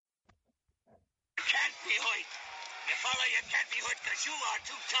fella, you can't be hurt because you are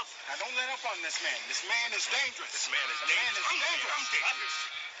too tough. Now, don't let up on this man. This man is dangerous. This man is dangerous.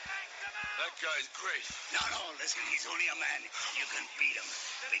 That guy's great. No, listen, he's only a man. You can beat him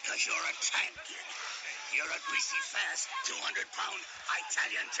because you're a tank, kid. You're a greasy, fast, 200-pound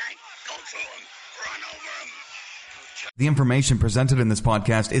Italian tank. Go through him. Run over him. The information presented in this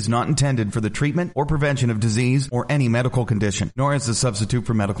podcast is not intended for the treatment or prevention of disease or any medical condition, nor as a substitute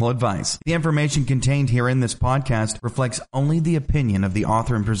for medical advice. The information contained here in this podcast reflects only the opinion of the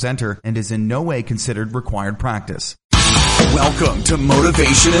author and presenter and is in no way considered required practice. Welcome to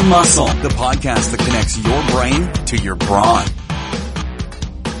Motivation and Muscle, the podcast that connects your brain to your brawn.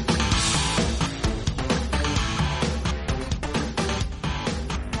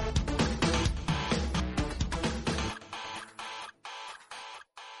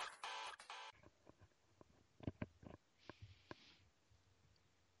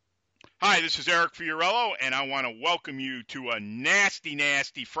 Hi, this is Eric Fiorello, and I want to welcome you to a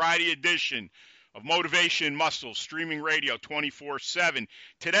nasty Friday edition of Motivation and Muscle, streaming radio 24/7.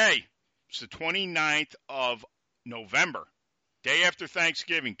 Today, it's the 29th of November, day after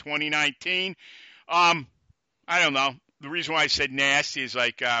Thanksgiving, 2019. I don't know. The reason why I said nasty is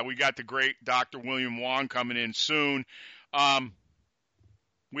like we got the great Dr. William Wong coming in soon. I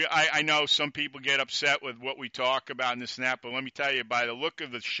know some people get upset with what we talk about in this and that, but let me tell you, by the look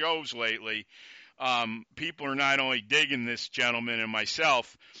of the shows lately, people are not only digging this gentleman and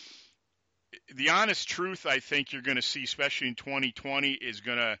myself. The honest truth I think you're going to see, especially in 2020, is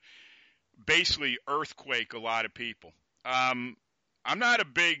going to basically earthquake a lot of people. I'm not a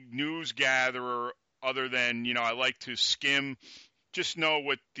big news gatherer other than, I like to skim, just know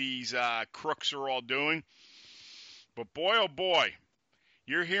what these crooks are all doing. But boy, oh boy,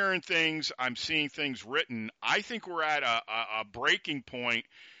 you're hearing things, I'm seeing things written. I think we're at a breaking point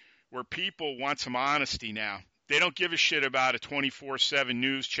where people want some honesty now. They don't give a shit about a 24/7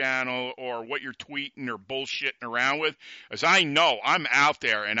 news channel or what you're tweeting or bullshitting around with. As I know, I'm out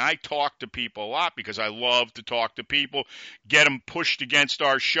there and I talk to people a lot because I love to talk to people, get them pushed against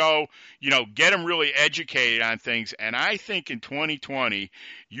our show, get them really educated on things. And I think in 2020,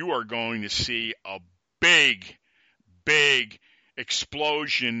 you are going to see a big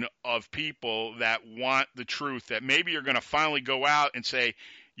explosion of people that want the truth, that maybe you're going to finally go out and say,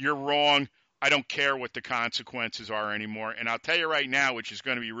 you're wrong. I don't care what the consequences are anymore. And I'll tell you right now, which is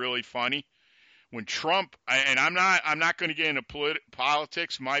going to be really funny, when Trump, and I'm not going to get into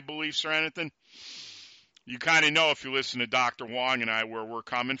politics, my beliefs or anything. You kind of know if you listen to Dr. Wong and I where we're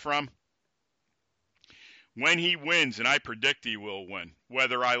coming from. When he wins, and I predict he will win,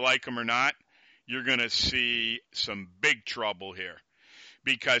 whether I like him or not, you're going to see some big trouble here.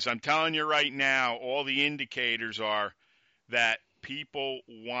 Because I'm telling you right now, all the indicators are that people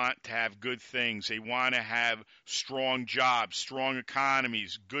want to have good things. They want to have strong jobs, strong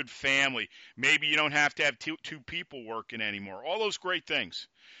economies, good family. Maybe you don't have to have two people working anymore. All those great things.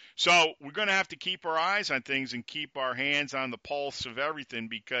 So we're going to have to keep our eyes on things and keep our hands on the pulse of everything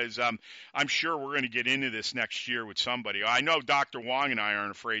because I'm sure we're going to get into this next year with somebody. I know Dr. Wong and I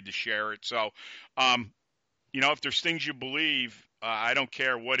aren't afraid to share it. So, if there's things you believe, I don't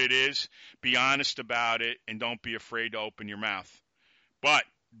care what it is. Be honest about it and don't be afraid to open your mouth. But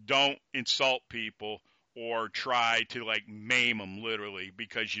don't insult people or try to maim them literally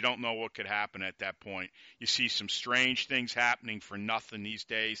because you don't know what could happen at that point. You see some strange things happening for nothing these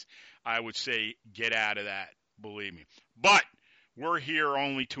days. I would say get out of that, believe me. But we're here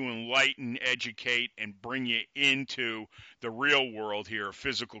only to enlighten, educate, and bring you into the real world here of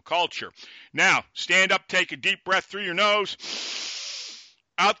physical culture. Now, stand up, take a deep breath through your nose,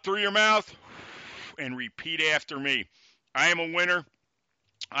 out through your mouth, and repeat after me. I am a winner.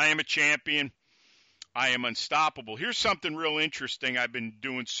 I am a champion. I am unstoppable. Here's something real interesting. I've been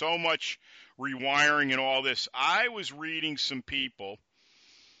doing so much rewiring and all this. I was reading some people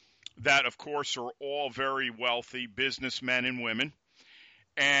that, of course, are all very wealthy businessmen and women.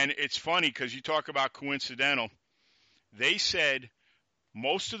 And it's funny because you talk about coincidental. They said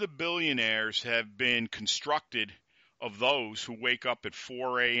most of the billionaires have been constructed of those who wake up at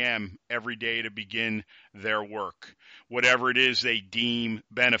 4 a.m. every day to begin their work. Whatever it is they deem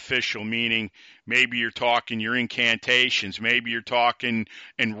beneficial, meaning maybe you're talking your incantations, maybe you're talking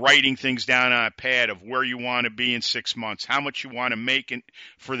and writing things down on a pad of where you want to be in 6 months, how much you want to make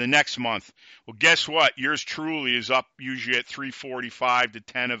for the next month. Well, guess what? Yours truly is up usually at 3:45 to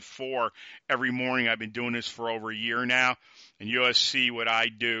 10 of 4 every morning. I've been doing this for over a year now, and you'll see what I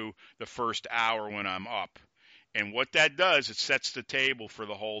do the first hour when I'm up. And what that does, it sets the table for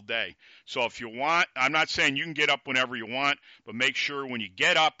the whole day. So if you want, I'm not saying you can get up whenever you want, but make sure when you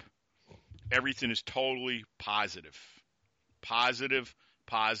get up, Everything is totally positive. Positive,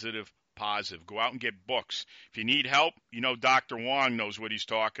 positive, positive. Go out and get books. If you need help, you know Dr. Wong knows what he's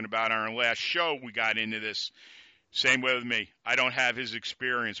talking about. On our last show, we got into this. Same way with me. I don't have his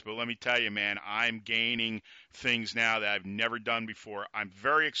experience, but let me tell you, man, I'm gaining things now that I've never done before. I'm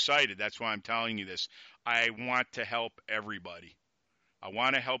very excited. That's why I'm telling you this. I want to help everybody. I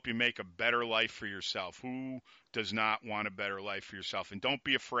want to help you make a better life for yourself. Who does not want a better life for yourself? And don't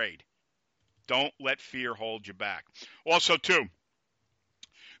be afraid. Don't let fear hold you back. Also, too,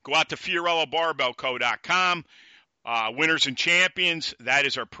 go out to FiorellaBarbellCo.com. Winners and Champions, that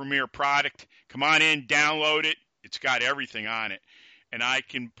is our premier product. Come on in, download it. It's got everything on it. And I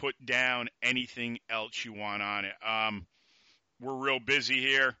can put down anything else you want on it. We're real busy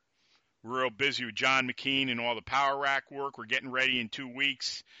here. We're real busy with John McKean and all the power rack work. We're getting ready in 2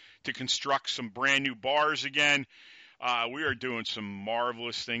 weeks to construct some brand new bars again. We are doing some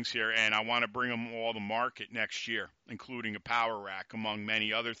marvelous things here, and I want to bring them all to market next year, including a power rack, among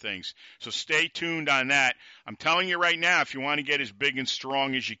many other things. So stay tuned on that. I'm telling you right now, if you want to get as big and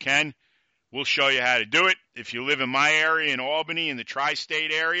strong as you can, we'll show you how to do it. If you live in my area in Albany, in the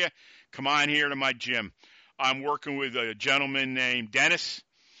tri-state area, come on here to my gym. I'm working with a gentleman named Dennis.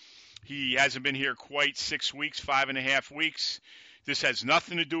 He hasn't been here quite 6 weeks, 5.5 weeks. This has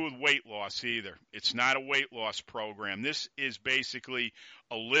nothing to do with weight loss either. It's not a weight loss program. This is basically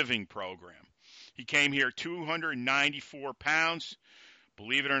a living program. He came here 294 pounds.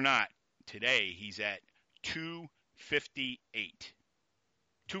 Believe it or not, today he's at 258.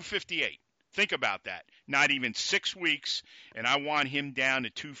 258. Think about that. Not even 6 weeks, and I want him down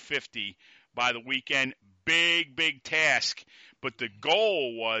to 250 by the weekend. Big, big task. But the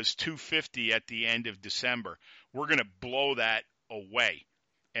goal was 250 at the end of December. We're going to blow that away.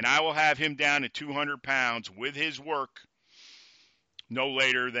 And I will have him down to 200 pounds with his work no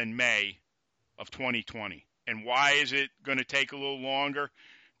later than May of 2020. And why is it going to take a little longer?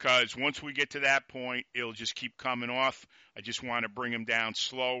 Because once we get to that point, it'll just keep coming off. I just want to bring him down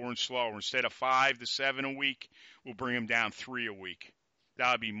slower and slower. Instead of 5 to 7 a week, we'll bring him down 3 a week.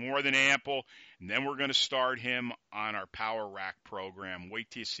 That'll be more than ample. And then we're going to start him on our Power Rack program.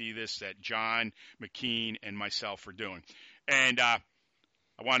 Wait till you see this that John McKean and myself are doing. And I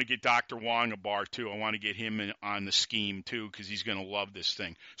want to get Dr. Wong a bar, too. I want to get him on the scheme, too, because he's going to love this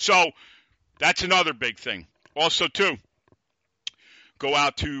thing. So that's another big thing. Also, too, go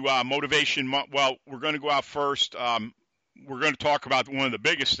out to Motivation. Well, we're going to go out first. We're going to talk about one of the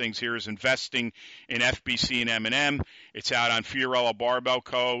biggest things here is investing in FBC and M&M. It's out on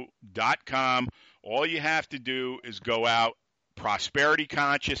FiorellaBarbellCo.com. All you have to do is go out, Prosperity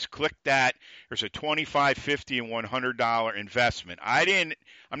Conscious, click that. There's a $25, $50, and $100 investment. I'm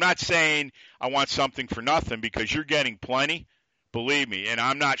not saying I want something for nothing because you're getting plenty, believe me, and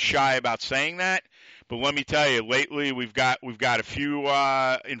I'm not shy about saying that. But let me tell you, lately we've got a few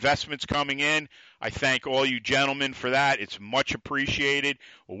investments coming in. I thank all you gentlemen for that. It's much appreciated.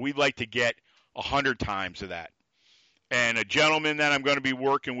 Well, we'd like to get 100 times of that. And a gentleman that I'm going to be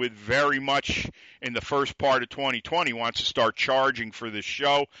working with very much in the first part of 2020 wants to start charging for this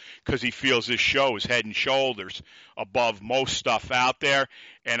show because he feels this show is head and shoulders above most stuff out there.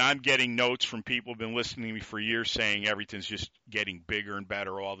 And I'm getting notes from people who've been listening to me for years saying everything's just getting bigger and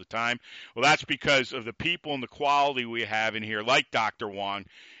better all the time. Well, that's because of the people and the quality we have in here, like Dr. Wong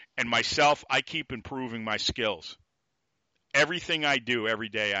and myself. I keep improving my skills. Everything I do every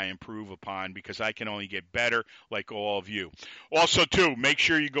day I improve upon because I can only get better like all of you. Also, too, make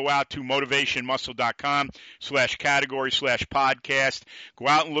sure you go out to motivationmuscle.com/category/podcast. Go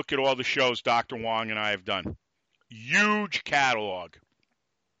out and look at all the shows Dr. Wong and I have done. Huge catalog.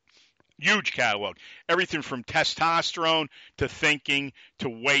 Huge catalog. Everything from testosterone to thinking to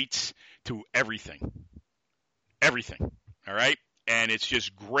weights to everything. Everything. All right? And it's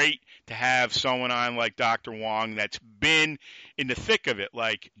just great to have someone on like Dr. Wong that's been in the thick of it,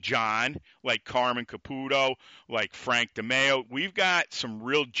 like John, like Carmen Caputo, like Frank DeMeo. We've got some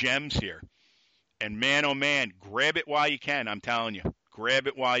real gems here. And man, oh man, grab it while you can, I'm telling you. Grab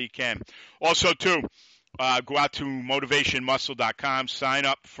it while you can. Also, too, go out to motivationmuscle.com, sign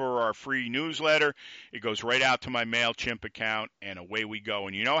up for our free newsletter. It goes right out to my MailChimp account, and away we go.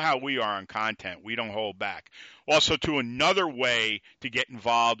 And you know how we are on content. We don't hold back. Also, to another way to get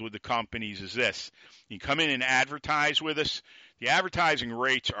involved with the companies is this. You come in and advertise with us. The advertising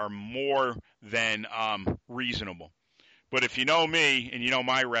rates are more than reasonable. But if you know me and you know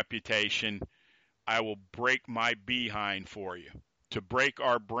my reputation, I will break my behind for you to break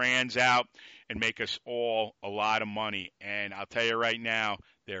our brands out and make us all a lot of money. And I'll tell you right now,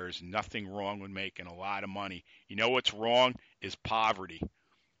 there is nothing wrong with making a lot of money. You know what's wrong is poverty.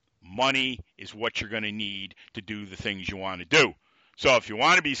 money is what you're going to need to do the things you want to do. So if you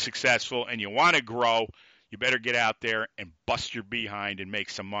want to be successful and you want to grow, you better get out there and bust your behind and make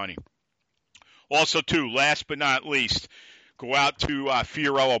some money. Also, too, last but not least, go out to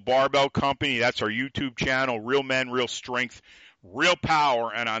Fiorello Barbell Company. That's our YouTube channel, Real Men, Real Strength, Real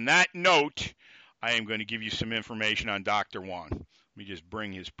Power. And on that note, I am going to give you some information on Dr. Wong. Let me just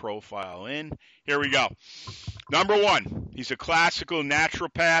bring his profile in. Here we go. Number one, he's a classical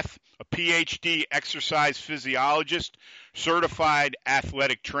naturopath, a PhD exercise physiologist, certified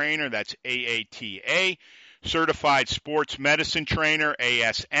athletic trainer, that's AATA, certified sports medicine trainer,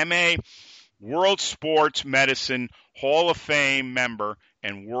 ASMA, World Sports Medicine Hall of Fame member,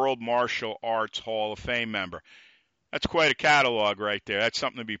 and World Martial Arts Hall of Fame member. That's quite a catalog right there. That's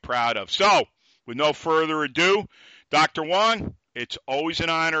something to be proud of. So, with no further ado, Dr. Wong, it's always an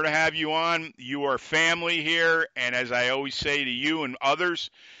honor to have you on. You are family here, and as I always say to you and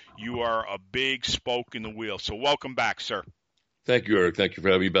others, you are a big spoke in the wheel. So welcome back, sir. Thank you, Eric. Thank you for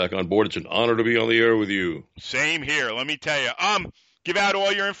having me back on board. It's an honor to be on the air with you. Same here. Let me tell you. Give out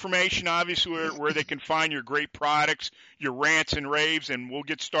all your information, obviously, where they can find your great products, your rants and raves, and we'll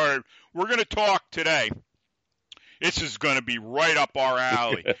get started. We're going to talk today. This is going to be right up our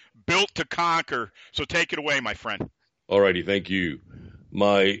alley. Built to conquer. So take it away, my friend. All righty. Thank you.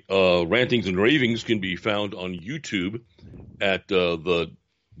 My rantings and ravings can be found on YouTube at the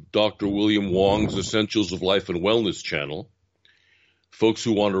Dr. William Wong's Essentials of Life and Wellness channel. Folks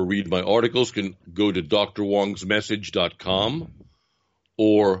who want to read my articles can go to drwongsmessage.com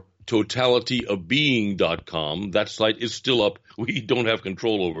or totalityofbeing.com. That site is still up. We don't have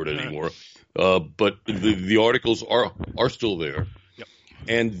control over it anymore. But the articles are still there. Yep.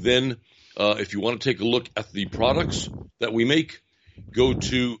 And then if you want to take a look at the products that we make, go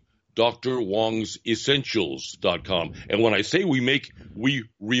to drwongsessentials.com. And when I say we make, we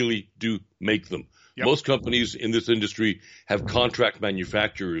really do make them. Yep. Most companies in this industry have contract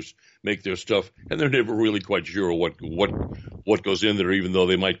manufacturers make their stuff, and they're never really quite sure what goes in there, even though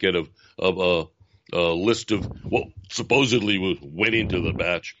they might get a list of what supposedly went into the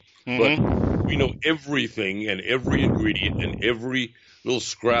batch. Mm-hmm. But we know everything and every ingredient and every little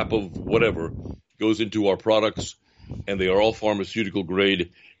scrap of whatever goes into our products, and they are all pharmaceutical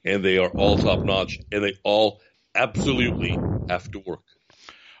grade, and they are all top notch, and they all absolutely have to work.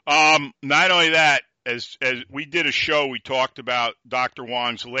 Not only that, as we did a show, we talked about Dr.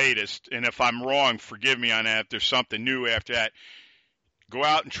 Wong's latest, and if I'm wrong, forgive me on that. If there's something new after that, go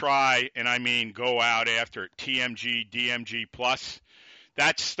out and try, and I mean go out after it, TMG, DMG Plus.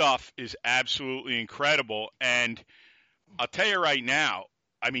 That stuff is absolutely incredible, and I'll tell you right now,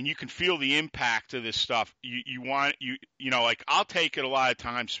 I mean, you can feel the impact of this stuff. You know, like I'll take it a lot of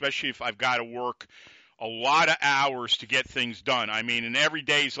times, especially if I've got to work a lot of hours to get things done. I mean, and every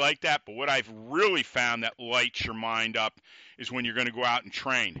day's like that, but what I've really found that lights your mind up is when you're going to go out and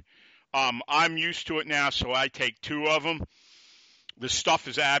train. I'm used to it now, so I take 2 of them. The stuff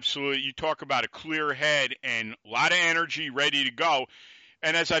is absolutely, you talk about a clear head and a lot of energy ready to go.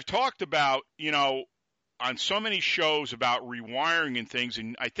 And as I've talked about, you know, on so many shows about rewiring and things,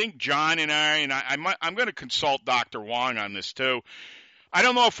 and I think John and I'm going to consult Dr. Wong on this too. I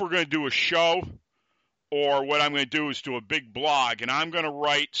don't know if we're going to do a show or what I'm going to do is do a big blog, and I'm going to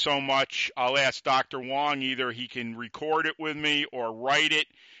write so much, I'll ask Dr. Wong, either he can record it with me or write it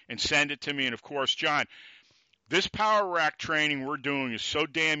and send it to me. And, of course, John, this power rack training we're doing is so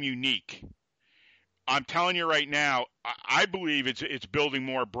damn unique. I'm telling you right now, I believe it's building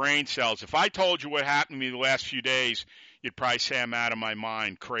more brain cells. If I told you what happened to me the last few days, you'd probably say I'm out of my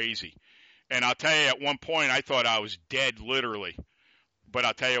mind, crazy. And I'll tell you, at one point, I thought I was dead, literally. But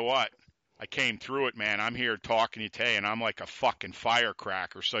I'll tell you what. I came through it, man. I'm here talking to you today, and I'm like a fucking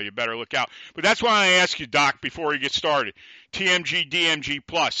firecracker, so you better look out. But that's why I ask you, Doc, before you get started, TMG, DMG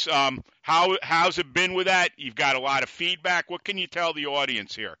Plus, how's it been with that? You've got a lot of feedback. What can you tell the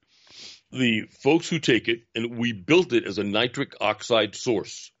audience here? The folks who take it, and we built it as a nitric oxide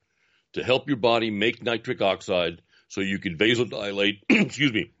source to help your body make nitric oxide so you can vasodilate,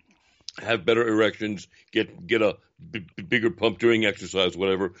 excuse me, have better erections, get a bigger pump during exercise,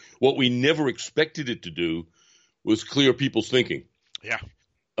 whatever. What we never expected it to do was clear people's thinking. Yeah.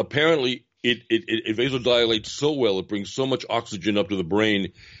 Apparently, it vasodilates so well, it brings so much oxygen up to the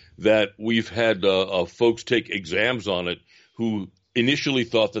brain that we've had folks take exams on it who initially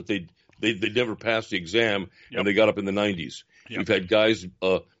thought that they'd never pass the exam, yep. and they got up in the 90s. Yep. We've had guys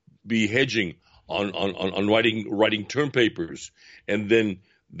be hedging on writing term papers, and then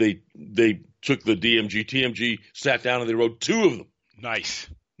they took the DMG, TMG, sat down, and they wrote 2 of them. Nice.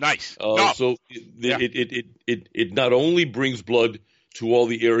 So it not only brings blood to all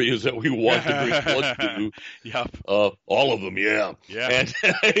the areas that we want to bring blood to. Yep. All of them, yeah. Yeah. And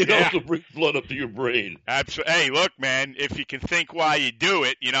it also brings blood up to your brain. Absolutely. Hey, look, man, if you can think while you do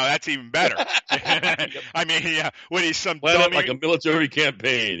it, that's even better. I mean, yeah, what is some dummy? Like a military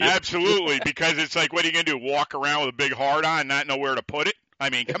campaign. Yep. Absolutely, because it's like, what are you going to do, walk around with a big heart on and not know where to put it? I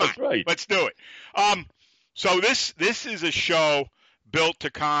mean, come That's on. right. Let's do it. So this is a show built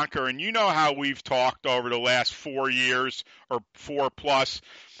to conquer, and you know how we've talked over the last 4 years or 4+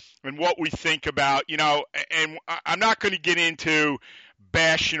 and what we think about, and I'm not going to get into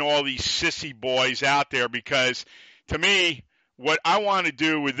bashing all these sissy boys out there, because to me, what I want to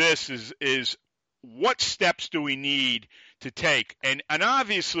do with this is what steps do we need to take? And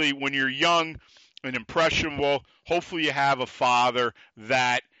obviously when you're young and impressionable, hopefully you have a father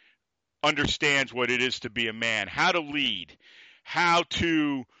that understands what it is to be a man, how to lead, how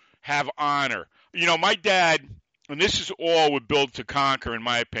to have honor. My dad, and this is all with Build to Conquer, in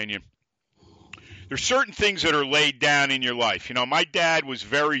my opinion, there's certain things that are laid down in your life. My dad was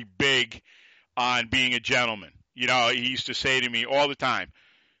very big on being a gentleman. He used to say to me all the time,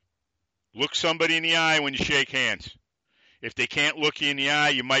 look somebody in the eye when you shake hands. If they can't look you in the eye,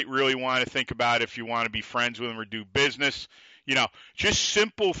 you might really want to think about if you want to be friends with them or do business. Just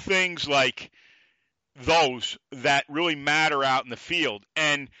simple things like those that really matter out in the field.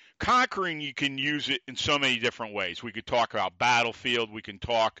 And conquering, you can use it in so many different ways. We could talk about battlefield. We can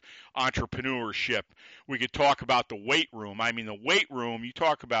talk entrepreneurship. We could talk about the weight room. I mean, the weight room, you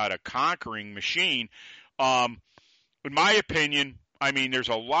talk about a conquering machine. In my opinion, there's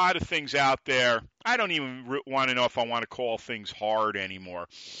a lot of things out there. I don't even want to know if I want to call things hard anymore.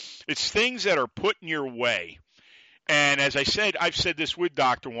 It's things that are put in your way. And as I said, I've said this with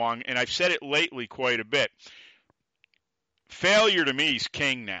Dr. Wong, and I've said it lately quite a bit. Failure to me is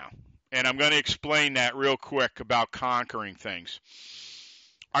king now. And I'm going to explain that real quick about conquering things.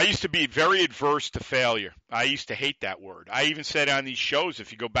 I used to be very adverse to failure. I used to hate that word. I even said on these shows,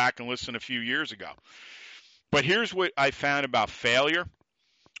 if you go back and listen a few years ago. But here's what I found about failure.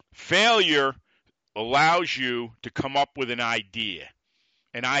 Failure allows you to come up with an idea.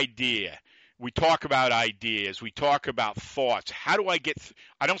 An idea. We talk about ideas. We talk about thoughts. How do I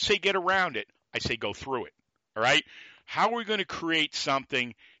I don't say get around it. I say go through it. All right? How are we going to create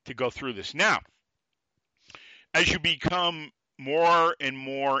something to go through this? Now, as you become more and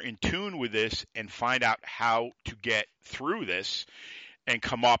more in tune with this and find out how to get through this and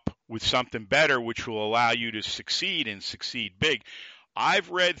come up with something better, which will allow you to succeed and succeed big. I've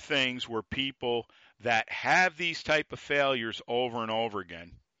read things where people that have these type of failures over and over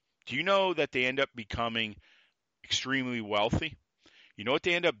again, do you know that they end up becoming extremely wealthy? You know what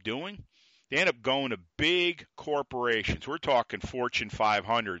they end up doing? They end up going to big corporations. We're talking Fortune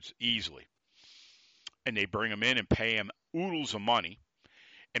 500s easily. And they bring them in and pay them oodles of money.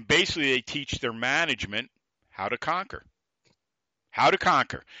 And basically they teach their management how to conquer. How to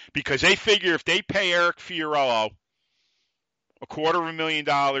conquer. Because they figure if they pay Eric Fiorillo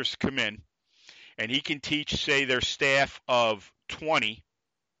 $250,000 to come in, and he can teach, say, their staff of 20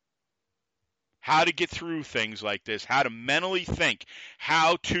 how to get through things like this, how to mentally think,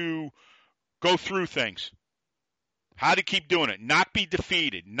 how to go through things, how to keep doing it, not be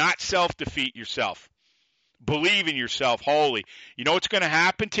defeated, not self-defeat yourself. Believe in yourself wholly. You know what's going to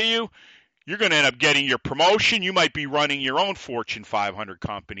happen to you? You're going to end up getting your promotion. You might be running your own Fortune 500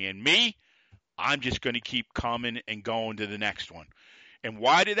 company. And me, I'm just going to keep coming and going to the next one. And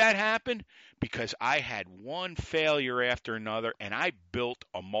why did that happen? Because I had one failure after another, and I built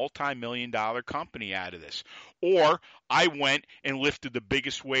a multi-million-dollar company out of this. Or I went and lifted the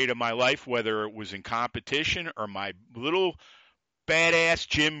biggest weight of my life, whether it was in competition or my little badass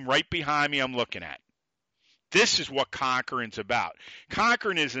gym right behind me I'm looking at. This is what conquering's about.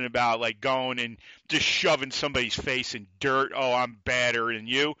 Conquering isn't about like going and just shoving somebody's face in dirt. Oh, I'm better than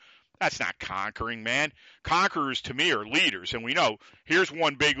you. That's not conquering, man. Conquerors to me are leaders, and we know. Here's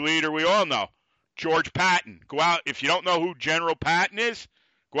one big leader we all know, George Patton. Go out. If you don't know who General Patton is,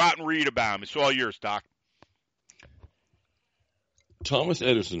 go out and read about him. It's all yours, Doc. Thomas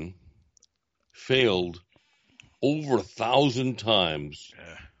Edison failed over 1,000 times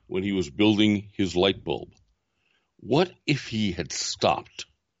when he was building his light bulb. What if he had stopped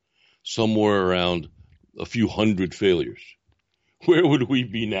somewhere around a few hundred failures? Where would we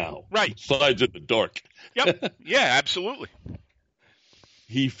be now? Right. Besides in the dark. Yep. Yeah, absolutely.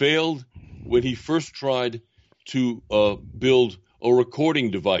 He failed when he first tried to build a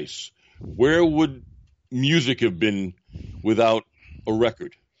recording device. Where would music have been without a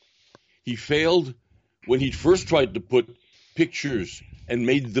record? He failed when he first tried to put pictures and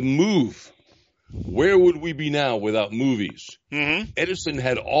made them move. where would we be now without movies? Mm-hmm. Edison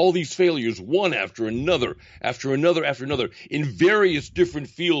had all these failures, one after another, in various different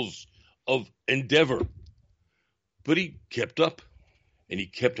fields of endeavor. But he kept up, and he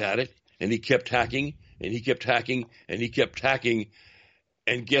kept at it, and he kept hacking, and he kept hacking, and he kept hacking.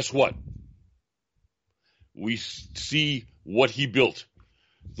 And guess what? We see what he built.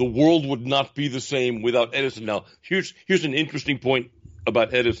 The world would not be the same without Edison. Now, here's an interesting point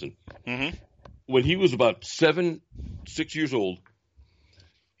about Edison. Mm-hmm. When he was about 6 years old,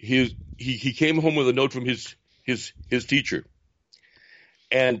 he came home with a note from his teacher,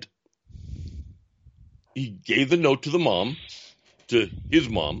 and he gave the note to his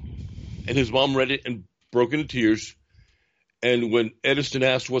mom, and his mom read it and broke into tears. And when Edison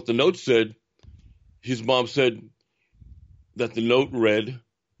asked what the note said, his mom said that the note read,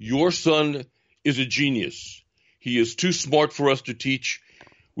 "Your son is a genius. He is too smart for us to teach.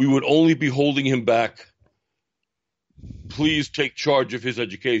 We would only be holding him back. Please take charge of his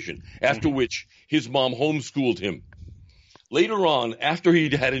education." After which, his mom homeschooled him. Later on, after he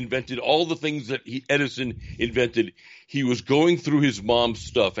had invented all the things that Edison invented, he was going through his mom's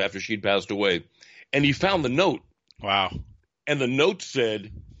stuff after she'd passed away, and he found the note. Wow. And the note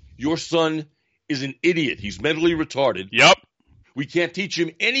said, "Your son is an idiot. He's mentally retarded. Yep. We can't teach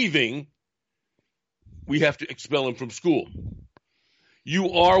him anything. We have to expel him from school.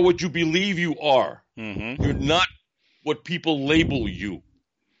 You are what you believe you are. Mm-hmm. You're not what people label you.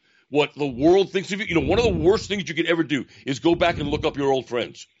 What the world thinks of you. You know, one of the worst things you could ever do is go back and look up your old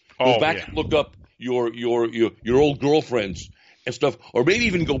friends. Go back and look up your old girlfriends and stuff, or maybe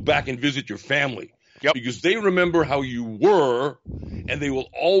even go back and visit your family. Yep. Because they remember how you were, and they will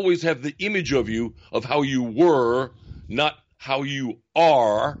always have the image of you of how you were, not how you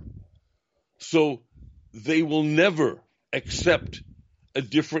are. So they will never accept a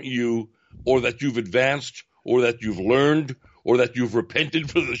different you, or that you've advanced, or that you've learned, or that you've repented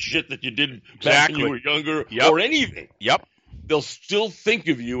for the shit that you did back when you were younger, or anything. Yep. They'll still think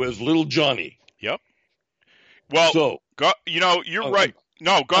of you as little Johnny. Yep. Well, you're right.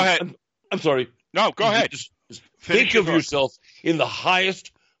 No, go ahead. I'm sorry. No, go ahead. Just think of yourself in the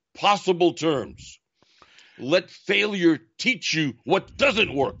highest possible terms. Let failure teach you what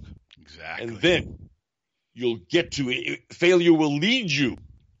doesn't work. Exactly. And then you'll get to it. Failure will lead you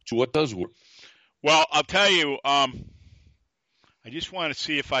to what does work. Well, I'll tell you, I just want to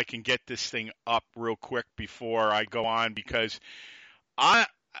see if I can get this thing up real quick before I go on, because I'm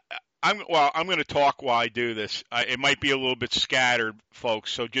going to talk while I do this. It might be a little bit scattered,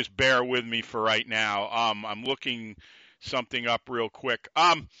 folks, so just bear with me for right now. I'm looking something up real quick.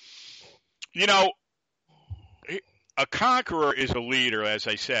 A conqueror is a leader, as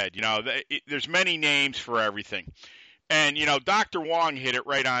I said. There's many names for everything. And, Dr. Wong hit it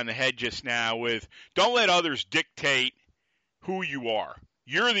right on the head just now with, don't let others dictate who you are.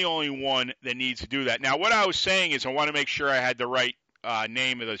 You're the only one that needs to do that. Now, what I was saying is I want to make sure I had the right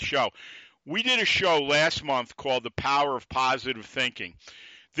name of the show. We did a show last month called The Power of Positive Thinking.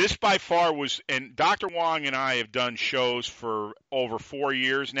 This by far was, and Dr. Wong and I have done shows for over 4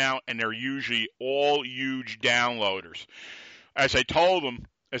 years now, and they're usually all huge downloaders. As I've told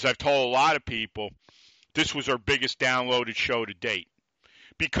a lot of people, this was our biggest downloaded show to date.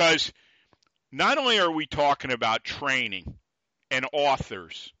 Because not only are we talking about training and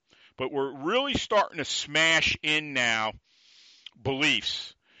authors, but we're really starting to smash in now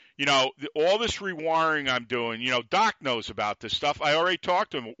beliefs. All this rewiring I'm doing, Doc knows about this stuff. I already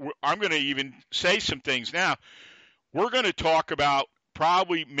talked to him. I'm going to even say some things now. We're going to talk about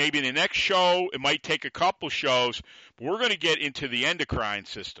probably maybe in the next show. It might take a couple shows, but we're going to get into the endocrine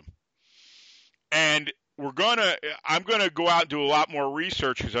system. And I'm going to go out and do a lot more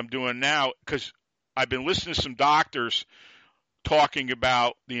research as I'm doing now, because I've been listening to some doctors talking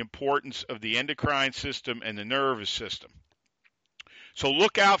about the importance of the endocrine system and the nervous system. So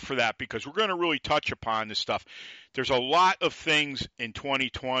look out for that, because we're going to really touch upon this stuff. There's a lot of things in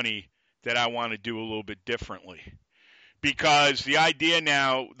 2020 that I want to do a little bit differently, because the idea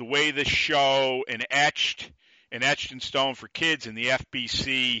now, the way this show and etched in stone for kids and the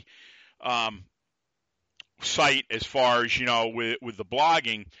FBC site, as far as with the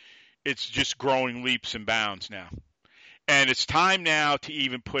blogging, it's just growing leaps and bounds now. And it's time now to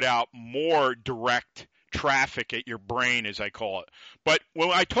even put out more direct traffic at your brain, as I call it. But when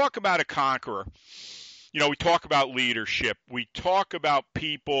I talk about a conqueror, we talk about leadership. We talk about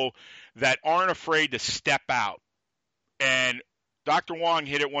people that aren't afraid to step out. And Dr. Wong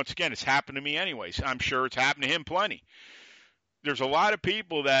hit it once again. It's happened to me anyways. I'm sure it's happened to him plenty. There's a lot of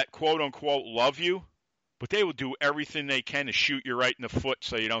people that, quote unquote, love you, but they will do everything they can to shoot you right in the foot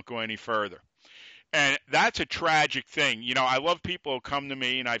so you don't go any further. And that's a tragic thing. You know, I love people who come to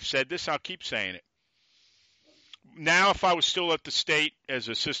me, and I've said this, I'll keep saying it. Now, if I was still at the state as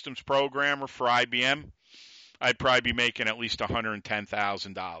a systems programmer for IBM, I'd probably be making at least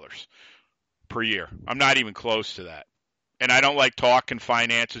 $110,000 per year. I'm not even close to that. And I don't like talking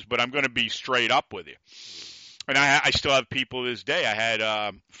finances, but I'm going to be straight up with you. And I still have people to this day. I had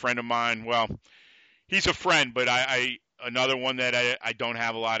a friend of mine, well, he's a friend, but another one that I don't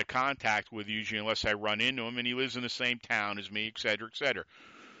have a lot of contact with usually unless I run into him, and he lives in the same town as me, et cetera, et cetera.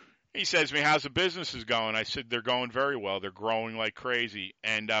 He says to me, how's the businesses going? I said, they're going very well. They're growing like crazy.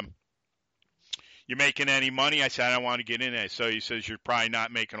 And you making any money? I said, I don't want to get in it. So he says, you're probably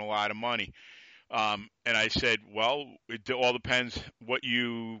not making a lot of money. And I said, well, it all depends what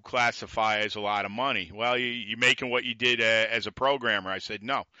you classify as a lot of money. Well, you're making what you did as a programmer. I said,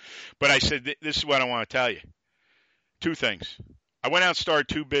 no. But I said, this is what I want to tell you. Two things. I went out and started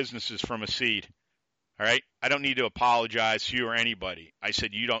 2 businesses from a seed. All right? I don't need to apologize to you or anybody. I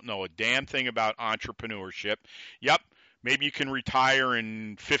said, you don't know a damn thing about entrepreneurship. Yep. Maybe you can retire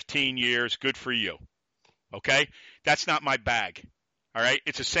in 15 years. Good for you. Okay? That's not my bag. All right?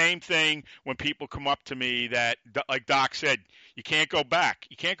 It's the same thing when people come up to me that, like Doc said, you can't go back.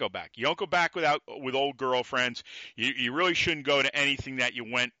 You can't go back. You don't go back with old girlfriends. You really shouldn't go to anything that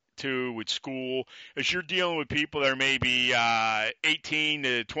you went to with school, as you're dealing with people that are maybe 18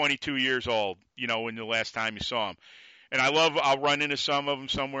 to 22 years old, you know, when the last time you saw them. And I'll run into some of them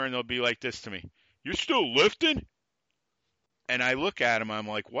somewhere, and they'll be like this to me. You're still lifting? And I look at them, I'm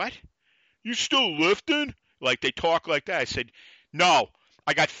like, what? You still lifting? Like, they talk like that. I said, no,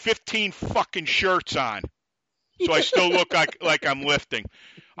 I got 15 fucking shirts on, so I still look like I'm lifting.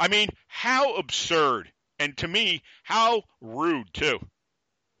 I mean, how absurd. And to me, how rude, too.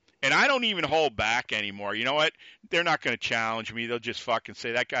 And I don't even hold back anymore. You know what? They're not going to challenge me. They'll just fucking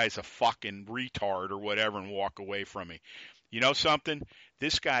say, that guy's a fucking retard or whatever, and walk away from me. You know something?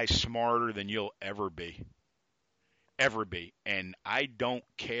 This guy's smarter than you'll ever be. Ever be. And I don't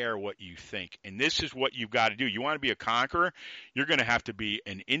care what you think. And this is what you've got to do. You want to be a conqueror? You're going to have to be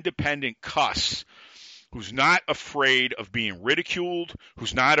an independent cuss who's not afraid of being ridiculed,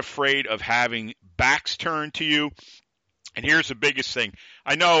 who's not afraid of having backs turned to you. And here's the biggest thing.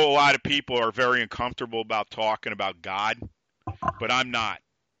 I know a lot of people are very uncomfortable about talking about God, but I'm not.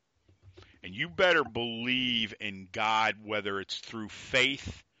 And you better believe in God, whether it's through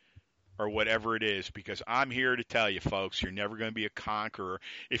faith or whatever it is, because I'm here to tell you, folks, you're never going to be a conqueror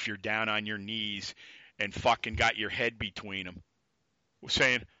if you're down on your knees and fucking got your head between them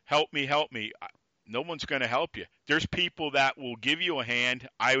saying, help me, help me. No one's going to help you. There's people that will give you a hand.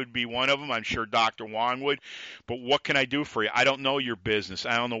 I would be one of them. I'm sure Dr. Wong would. But what can I do for you? I don't know your business.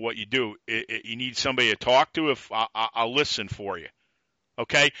 I don't know what you do. You need somebody to talk to. If I'll listen for you.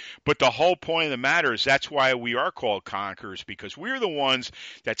 Okay? But the whole point of the matter is that's why we are called conquerors, because we're the ones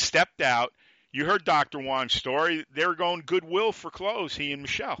that stepped out. You heard Dr. Wong's story. They were going Goodwill for clothes, he and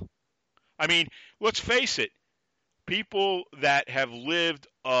Michelle. I mean, let's face it. People that have lived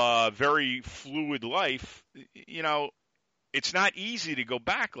a very fluid life, you know, it's not easy to go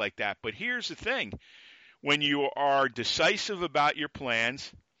back like that. But here's the thing. When you are decisive about your plans,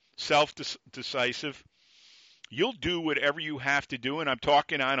 self-decisive, you'll do whatever you have to do, and I'm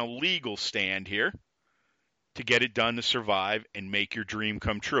talking on a legal stand here, to get it done to survive and make your dream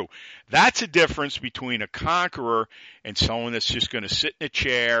come true. That's a difference between a conqueror and someone that's just going to sit in a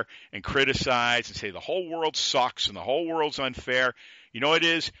chair and criticize and say the whole world sucks and the whole world's unfair. You know what it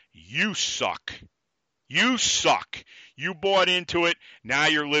is? You suck. You suck. You bought into it. Now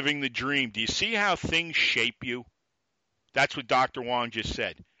you're living the dream. Do you see how things shape you? That's what Dr. Wong just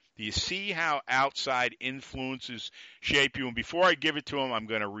said. Do you see how outside influences shape you? And before I give it to him, I'm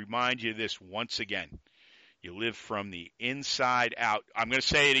going to remind you of this once again. You live from the inside out. I'm going to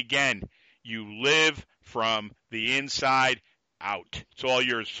say it again. You live from the inside out. It's all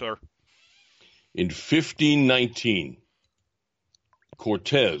yours, sir. In 1519,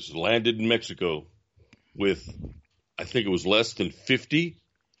 Cortez landed in Mexico with, I think it was less than 50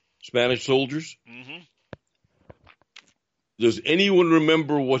 Spanish soldiers. Mm-hmm. Does anyone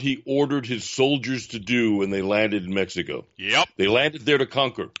remember what he ordered his soldiers to do when they landed in Mexico? Yep. They landed there to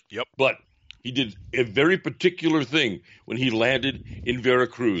conquer. Yep. But he did a very particular thing when he landed in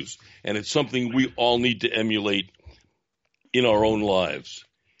Veracruz, and it's something we all need to emulate in our own lives.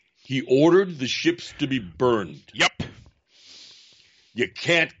 He ordered the ships to be burned. Yep. You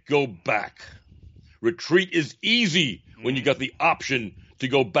can't go back. Retreat is easy when you got the option to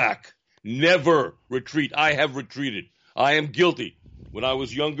go back. Never retreat. I have retreated. I am guilty. When I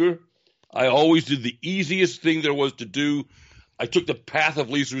was younger, I always did the easiest thing there was to do. I took the path of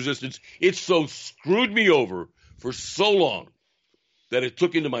least resistance. It so screwed me over for so long that it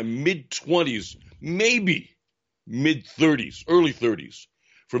took into my mid-20s, maybe mid-30s, early 30s,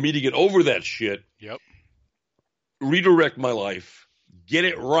 for me to get over that shit, Yep. redirect my life, get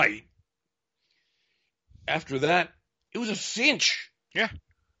it right. After that, it was a cinch. Yeah.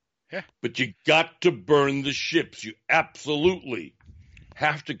 Yeah. But you got to burn the ships. You absolutely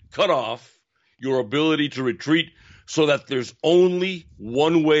have to cut off your ability to retreat so that there's only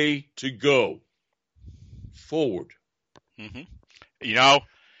one way to go, forward. Mm-hmm. You know,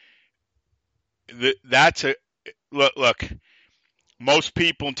 that's a look. Most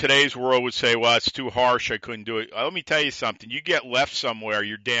people in today's world would say, well, it's too harsh. I couldn't do it. Let me tell you something. You get left somewhere,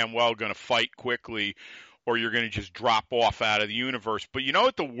 you're damn well going to fight quickly, or you're going to just drop off out of the universe. But you know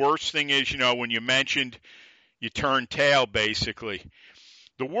what the worst thing is, when you mentioned you turn tail, basically.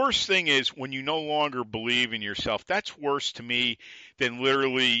 The worst thing is when you no longer believe in yourself. That's worse to me than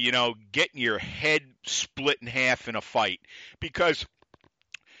literally, getting your head split in half in a fight. Because,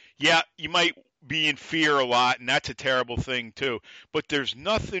 yeah, you might be in fear a lot, and that's a terrible thing too. But there's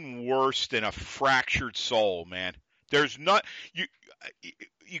nothing worse than a fractured soul, man. There's not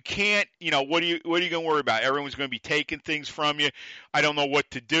you can't, what are you going to worry about? Everyone's going to be taking things from you. I don't know what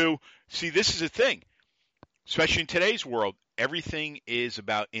to do. See, this is the thing, especially in today's world. Everything is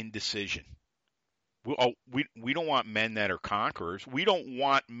about indecision. We don't want men that are conquerors. We don't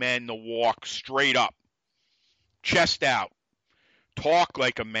want men to walk straight up, chest out, talk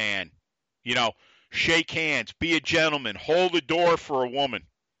like a man, shake hands, be a gentleman, hold the door for a woman.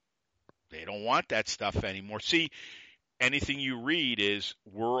 They don't want that stuff anymore. See, anything you read is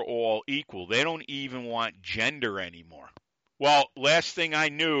we're all equal. They don't even want gender anymore. Well, last thing I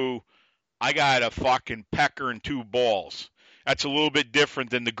knew, I got a fucking pecker and 2 balls. That's a little bit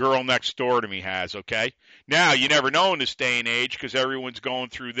different than the girl next door to me has, okay? Now, you never know in this day and age because everyone's going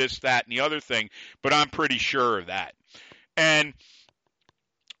through this, that, and the other thing, but I'm pretty sure of that. And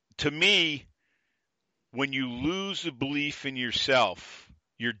to me, when you lose the belief in yourself,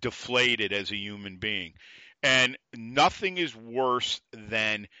 you're deflated as a human being. And nothing is worse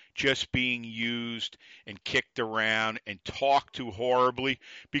than just being used and kicked around and talked to horribly.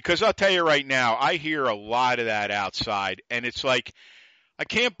 Because I'll tell you right now, I hear a lot of that outside. And it's like, I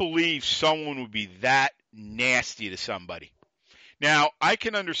can't believe someone would be that nasty to somebody. Now, I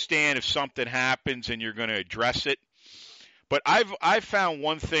can understand if something happens and you're going to address it. But I've found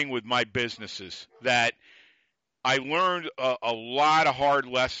one thing with my businesses that I learned a lot of hard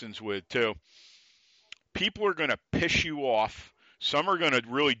lessons with, too. People are going to piss you off. Some are going to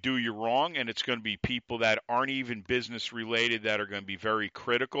really do you wrong, and it's going to be people that aren't even business related that are going to be very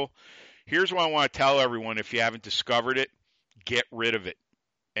critical. Here's what I want to tell everyone if you haven't discovered it, get rid of it.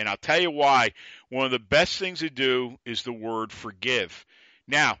 And I'll tell you why. One of the best things to do is the word forgive.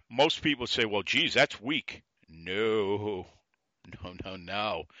 Now, most people say, well, geez, that's weak. No.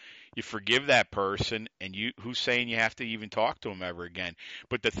 You forgive that person, and who's saying you have to even talk to them ever again?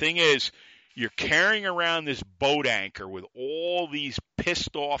 But the thing is, you're carrying around this boat anchor with all these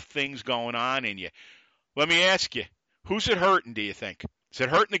pissed off things going on in you. Let me ask you, who's it hurting, do you think? Is it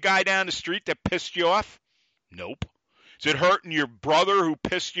hurting the guy down the street that pissed you off? Nope. Is it hurting your brother who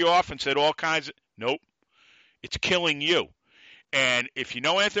pissed you off and said all kinds of... Nope. It's killing you. And if you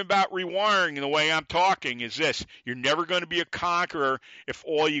know anything about rewiring the way I'm talking is this, you're never going to be a conqueror if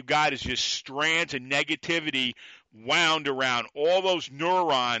all you got is just strands of negativity wound around all those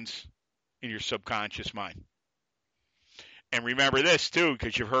neurons in your subconscious mind. And remember this, too,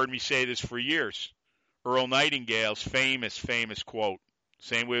 because you've heard me say this for years. Earl Nightingale's famous quote,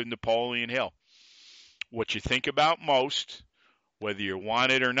 same with Napoleon Hill. What you think about most, whether you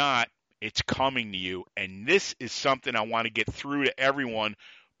want it or not, it's coming to you. And this is something I want to get through to everyone,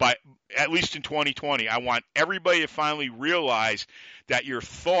 but at least in 2020. I want everybody to finally realize that your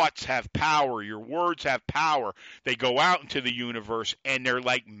thoughts have power, your words have power. They go out into the universe, and they're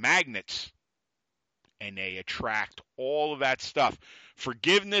like magnets. And they attract all of that stuff.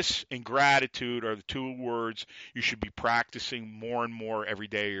 Forgiveness and gratitude are the 2 words you should be practicing more and more every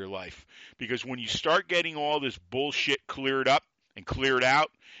day of your life. Because when you start getting all this bullshit cleared up and cleared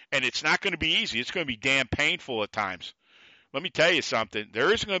out, and it's not going to be easy. It's going to be damn painful at times. Let me tell you something.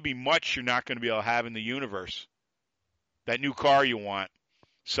 There isn't going to be much you're not going to be able to have in the universe. That new car you want,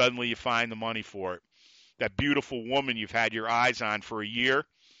 suddenly you find the money for it. That beautiful woman you've had your eyes on for a year,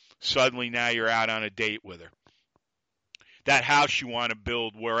 suddenly now you're out on a date with her. That house you want to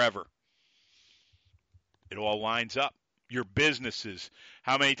build wherever. It all lines up. Your businesses.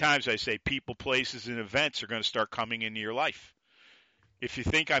 How many times I say people, places, and events are going to start coming into your life. If you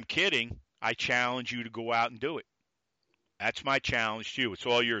think I'm kidding, I challenge you to go out and do it. That's my challenge to you. It's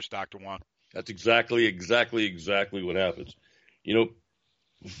all yours, Dr. Wong. That's exactly what happens. You know,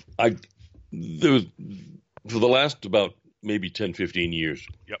 for the last about maybe 10, 15 years,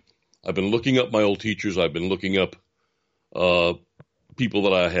 Yep. I've been looking up my old teachers. I've been looking up people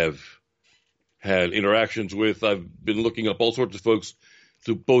that I have had interactions with. I've been looking up all sorts of folks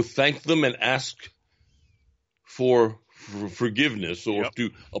to both thank them and ask for forgiveness, or Yep.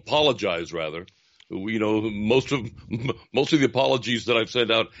 to apologize, rather. You know, most of the apologies that I've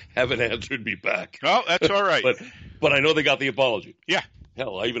sent out haven't answered me back. Oh, that's all right. but I know they got the apology. Yeah.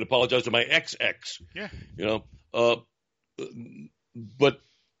 Hell, I even apologized to my ex. Yeah. You know, but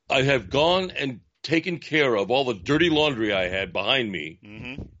I have gone and taken care of all the dirty laundry I had behind me.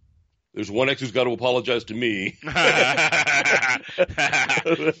 Mm-hmm. There's one ex who's got to apologize to me. I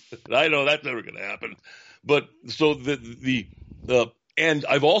know that's never going to happen. But so and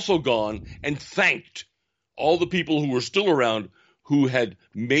I've also gone and thanked all the people who were still around who had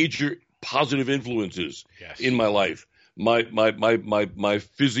major positive influences in my life. My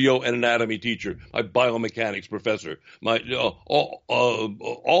physio and anatomy teacher, my biomechanics professor,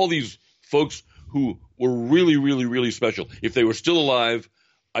 all these folks who were really, really, really special. If they were still alive,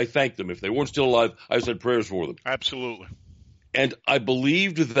 I thanked them. If they weren't still alive, I said prayers for them. Absolutely. And I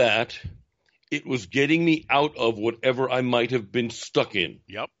believed that it was getting me out of whatever I might have been stuck in.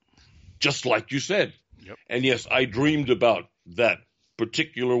 Yep. Just like you said. Yep. And yes, I dreamed about that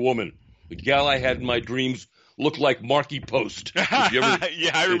particular woman. The gal I had in my dreams looked like Marky Post. Yeah,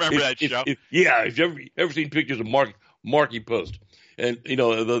 I remember that show. If you ever seen pictures of Marky Post. And, you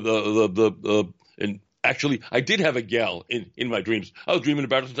know, and actually, I did have a gal in my dreams. I was dreaming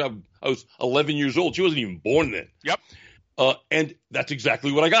about her since I was 11 years old. She wasn't even born then. Yep. And that's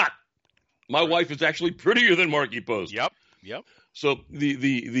exactly what I got. My wife is actually prettier than Marky Post. Yep. So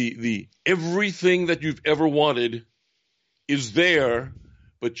the everything that you've ever wanted is there,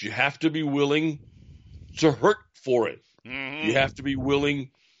 but you have to be willing to hurt for it. Mm-hmm. You have to be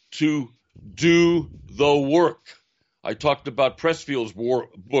willing to do the work. I talked about Pressfield's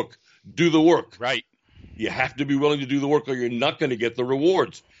book, Do the Work. Right. You have to be willing to do the work or you're not going to get the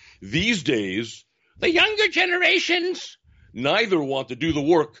rewards. These days, the younger generations neither want to do the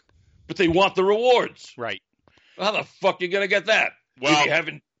work, but they want the rewards. Right. How the fuck are you going to get that if you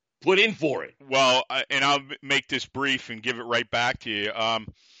haven't put in for it? Well, and I'll make this brief and give it right back to you.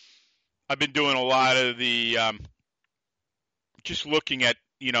 I've been doing a lot of the just looking at,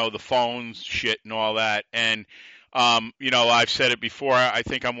 you know, the phones shit and all that. And, you know, I've said it before. I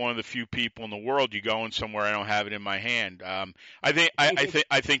think I'm one of the few people in the world, you go in somewhere, I don't have it in my hand. I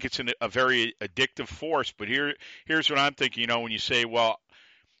think it's a very addictive force. But here's what I'm thinking, you know, when you say, well,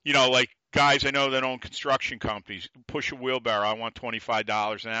 you know, like guys I know that own construction companies, push a wheelbarrow, I want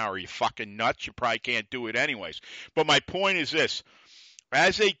 $25 an hour. Are you fucking nuts? You probably can't do it anyways. But my point is this.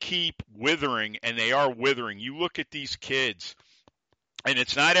 As they keep withering, and they are withering, you look at these kids, and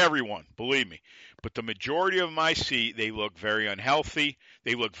it's not everyone, believe me, but the majority of them I see, they look very unhealthy,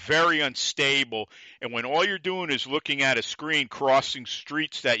 they look very unstable, and when all you're doing is looking at a screen, crossing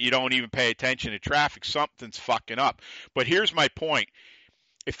streets that you don't even pay attention to traffic, something's fucking up. But here's my point.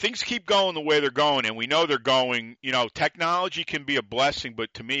 If things keep going the way they're going, and we know they're going, you know, technology can be a blessing,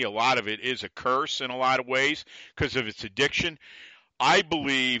 but to me, a lot of it is a curse in a lot of ways because of its addiction. I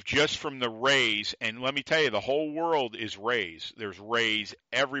believe just from the rays, and let me tell you, the whole world is rays. There's rays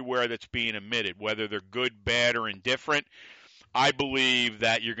everywhere that's being emitted, whether they're good, bad, or indifferent. I believe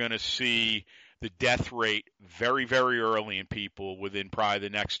that you're going to see the death rate very, very early in people within probably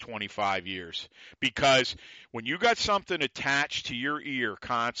the next 25 years. Because when you got something attached to your ear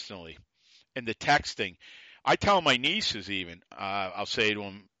constantly, and the texting, I tell my nieces even, I'll say to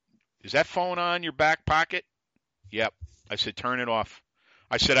them, is that phone on your back pocket? Yep. I said, turn it off.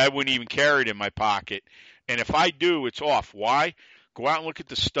 I said, I wouldn't even carry it in my pocket. And if I do, it's off. Why? Go out and look at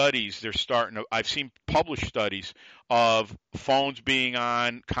the studies. They're starting to, I've seen published studies of phones being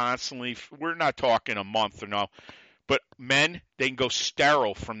on constantly. We're not talking a month or no. But men, they can go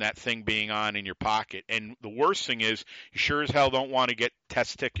sterile from that thing being on in your pocket. And the worst thing is, you sure as hell don't want to get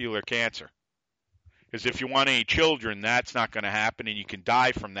testicular cancer. Because if you want any children, that's not going to happen, and you can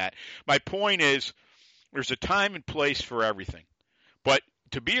die from that. My point is, there's a time and place for everything. But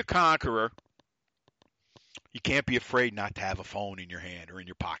to be a conqueror, you can't be afraid not to have a phone in your hand or in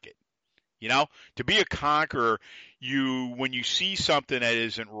your pocket. You know, to be a conqueror, when you see something that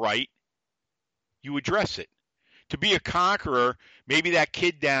isn't right, you address it. To be a conqueror, maybe that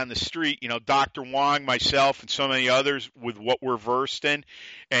kid down the street, Dr. Wong, myself, and so many others with what we're versed in,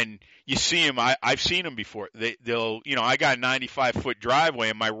 and you see them. I've seen them before. They'll, I got a 95-foot driveway,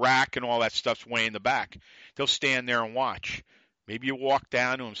 and my rack and all that stuff's way in the back. They'll stand there and watch. Maybe you walk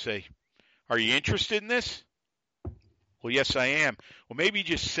down to them and say, "Are you interested in this?" "Well, yes, I am." "Well, maybe you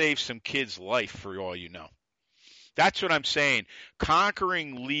just save some kid's life for all you know." That's what I'm saying.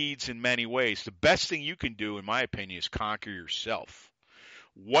 Conquering leads in many ways. The best thing you can do, in my opinion, is conquer yourself.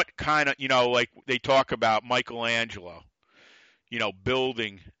 What kind of, like they talk about Michelangelo,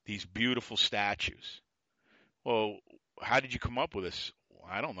 building these beautiful statues. Well, how did you come up with this? Well,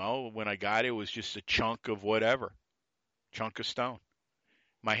 I don't know. When I got it, it was just a chunk of whatever, chunk of stone.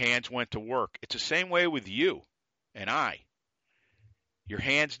 My hands went to work. It's the same way with you and I. Your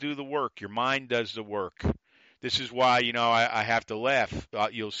hands do the work. Your mind does the work. This is why, I have to laugh.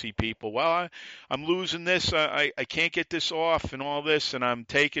 You'll see people, well, I'm losing this. I can't get this off and all this, and I'm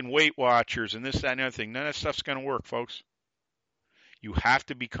taking Weight Watchers and this, that, and the other thing. None of that stuff's going to work, folks. You have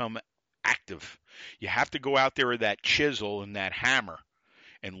to become active. You have to go out there with that chisel and that hammer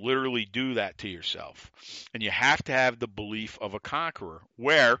and literally do that to yourself. And you have to have the belief of a conqueror,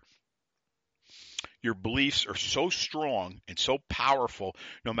 where your beliefs are so strong and so powerful,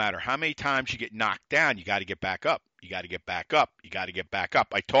 no matter how many times you get knocked down, you got to get back up. You got to get back up. You got to get back up.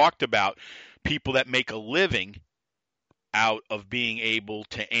 I talked about people that make a living out of being able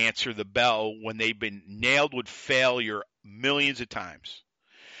to answer the bell when they've been nailed with failure millions of times.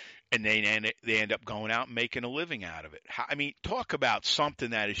 And they end up going out and making a living out of it. I mean, talk about something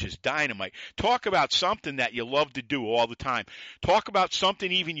that is just dynamite. Talk about something that you love to do all the time. Talk about something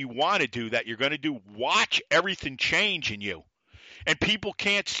even you want to do that you're going to do. Watch everything change in you. And people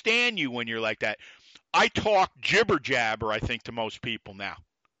can't stand you when you're like that. I talk jibber jabber, I think, to most people now.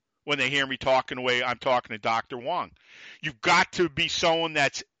 When they hear me talking the way I'm talking to Dr. Wong. You've got to be someone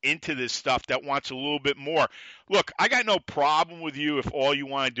that's into this stuff, that wants a little bit more. Look, I got no problem with you if all you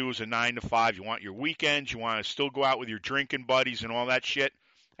want to do is a 9 to 5. You want your weekends. You want to still go out with your drinking buddies and all that shit.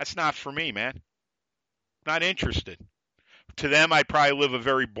 That's not for me, man. Not interested. To them, I probably live a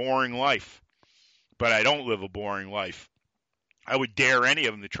very boring life. But I don't live a boring life. I would dare any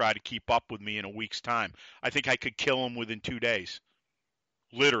of them to try to keep up with me in a week's time. I think I could kill them within 2 days.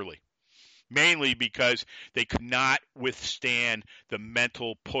 Literally. Mainly because they could not withstand the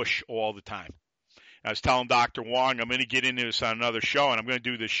mental push all the time. I was telling Dr. Wong, I'm going to get into this on another show, and I'm going to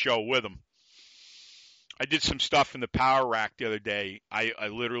do this show with him. I did some stuff in the power rack the other day. I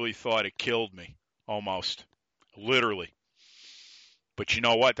literally thought it killed me, almost. Literally. But you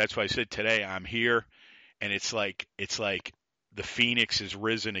know what? That's why I said today I'm here, and it's like the phoenix has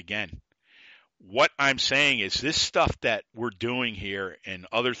risen again. What I'm saying is this stuff that we're doing here and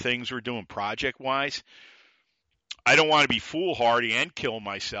other things we're doing project-wise, I don't want to be foolhardy and kill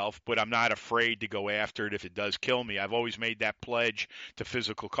myself, but I'm not afraid to go after it if it does kill me. I've always made that pledge to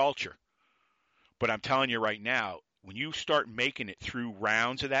physical culture. But I'm telling you right now, when you start making it through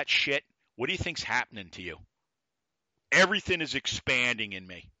rounds of that shit, what do you think's happening to you? Everything is expanding in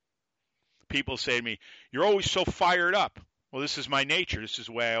me. People say to me, you're always so fired up. Well, this is my nature. This is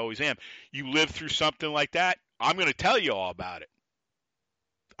the way I always am. You live through something like that, I'm going to tell you all about it.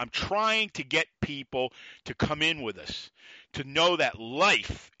 I'm trying to get people to come in with us, to know that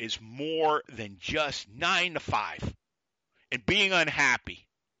life is more than just 9 to 5 and being unhappy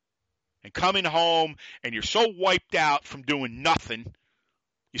and coming home and you're so wiped out from doing nothing,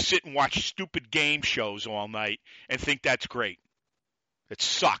 you sit and watch stupid game shows all night and think that's great. It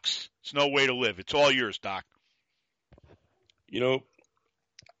sucks. It's no way to live. It's all yours, Doc.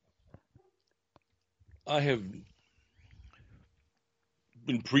 I have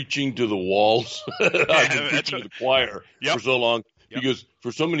been preaching to the walls. I've been preaching to the choir for so long because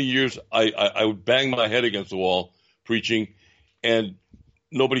for so many years I would bang my head against the wall preaching, and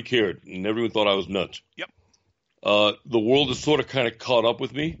nobody cared, and everyone thought I was nuts. The world has sort of kind of caught up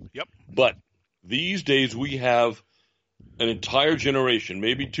with me. But these days we have an entire generation,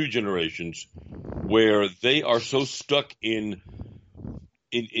 maybe 2 generations, where they are so stuck in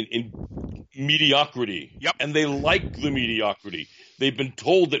mediocrity, and they like the mediocrity. They've been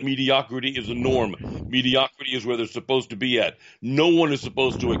told that mediocrity is a norm. Mediocrity is where they're supposed to be at. No one is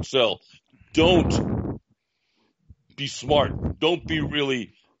supposed to excel. Don't be smart. Don't be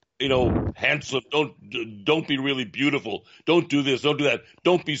really, handsome. Don't be really beautiful. Don't do this. Don't do that.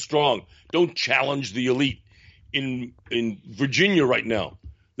 Don't be strong. Don't challenge the elite. In Virginia right now,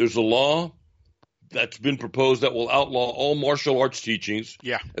 there's a law that's been proposed that will outlaw all martial arts teachings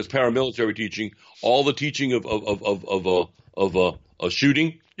as paramilitary teaching, all the teaching of a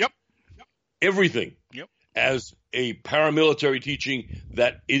shooting, everything. as a paramilitary teaching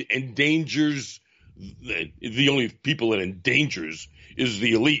that it endangers the only people that endangers is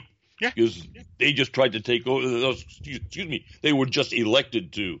the elite. Yeah. Because they just tried to take over. Excuse me. They were just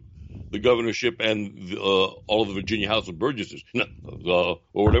elected to the governorship and all of the Virginia House of Burgesses, or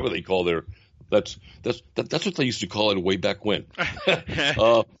whatever they call their. That's what they used to call it way back when,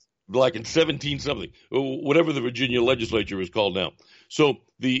 like in 17 something, whatever the Virginia legislature is called now. So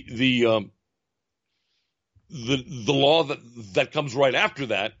the law that comes right after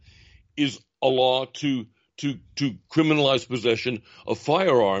that is a law to criminalize possession of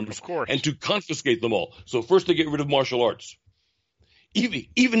firearms, of course, and to confiscate them all. So first they get rid of martial arts.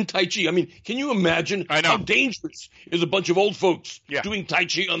 Even Tai Chi. I mean, can you imagine how dangerous is a bunch of old folks doing Tai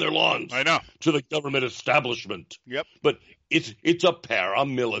Chi on their lawns? I know. To the government establishment. Yep. But it's a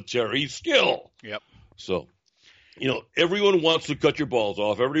paramilitary skill. Yep. So, everyone wants to cut your balls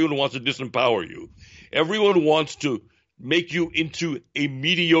off. Everyone wants to disempower you. Everyone wants to make you into a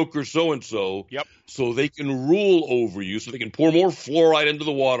mediocre so-and-so. Yep. So they can rule over you, so they can pour more fluoride into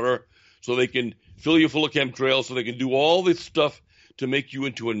the water, so they can fill you full of chemtrails, so they can do all this stuff to make you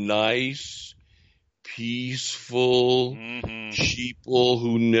into a nice, peaceful sheeple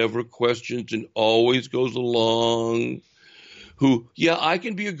who never questions and always goes along. Who, I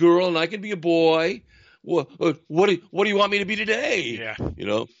can be a girl and I can be a boy. What do you want me to be today?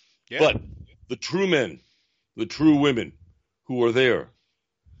 Yeah. Yeah. But the true men, the true women who are there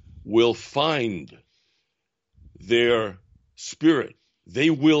will find their spirit.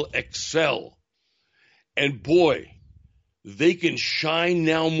 They will excel. And boy, they can shine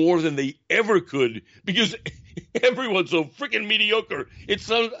now more than they ever could because everyone's so freaking mediocre. It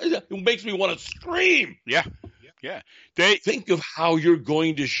makes me want to scream. Yeah. Yeah. Think of how you're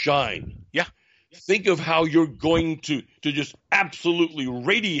going to shine. Yeah. Think of how you're going to just absolutely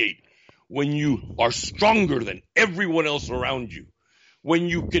radiate when you are stronger than everyone else around you, when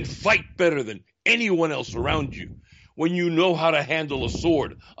you can fight better than anyone else around you, when you know how to handle a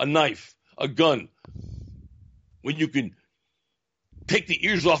sword, a knife, a gun, when you can take the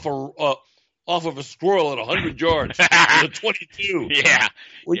ears off of a squirrel at 100 yards with a 22. Yeah.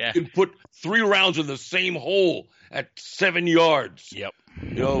 When you can put 3 rounds in the same hole at 7 yards. Yep.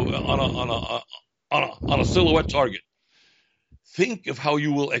 On a silhouette target. Think of how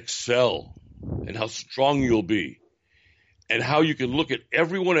you will excel and how strong you'll be and how you can look at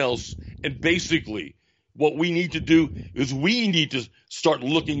everyone else. And basically what we need to do is we need to start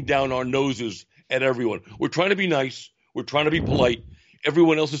looking down our noses at everyone. We're trying to be nice. We're trying to be polite.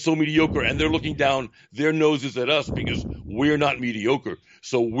 Everyone else is so mediocre, and they're looking down their noses at us because we're not mediocre.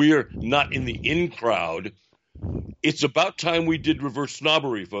 So we're not in the in crowd. It's about time we did reverse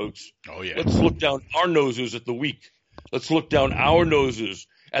snobbery, folks. Oh, yeah. Let's look down our noses at the weak. Let's look down our noses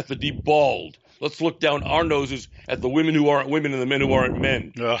at the deep bald. Let's look down our noses at the women who aren't women and the men who aren't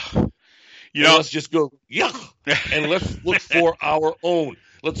men. Let's just go, yuck, and let's look for our own.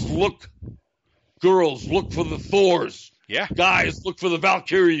 Let's look, girls, look for the Thors. Yeah. Guys, look for the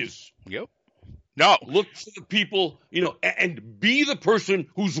Valkyries. Yep. No. Look for the people, and be the person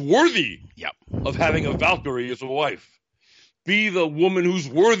who's worthy of having a Valkyrie as a wife. Be the woman who's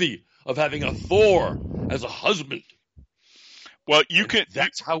worthy of having a Thor as a husband. Well,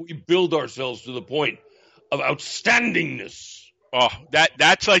 that's how we build ourselves to the point of outstandingness. Oh,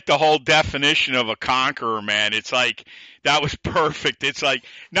 that's like the whole definition of a conqueror, man. It's like that was perfect. It's like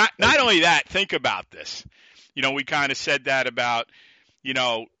not only that, think about this. We kind of said that about,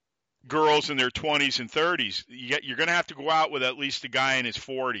 girls in their 20s and 30s. You're going to have to go out with at least a guy in his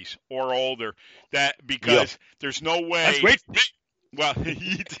 40s or older, because there's no way. That's great for me. Well,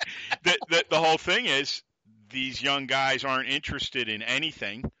 the whole thing is these young guys aren't interested in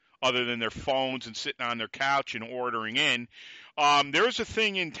anything other than their phones and sitting on their couch and ordering in. There's a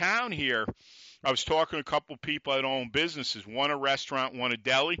thing in town here. I was talking to a couple of people that own businesses, one a restaurant, one a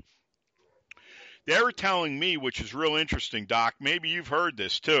deli. They were telling me, which is real interesting, Doc, maybe you've heard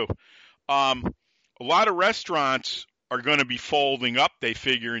this too. A lot of restaurants are going to be folding up, they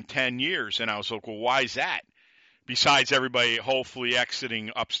figure, in 10 years. And I was like, well, why is that? Besides everybody hopefully exiting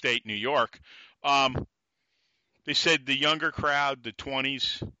upstate New York. They said the younger crowd, the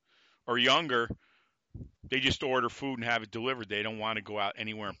 20s or younger, they just order food and have it delivered. They don't want to go out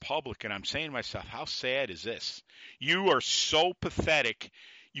anywhere in public. And I'm saying to myself, how sad is this? You are so pathetic.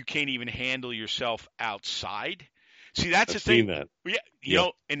 You can't even handle yourself outside. See, that's the thing. That. Yeah,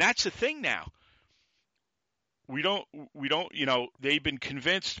 and that's the thing now. We don't, they've been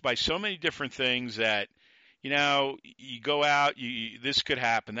convinced by so many different things that, you go out, this could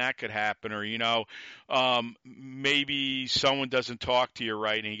happen, that could happen, or, maybe someone doesn't talk to you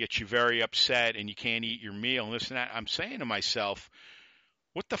right and he gets you very upset and you can't eat your meal and this and that. I'm saying to myself,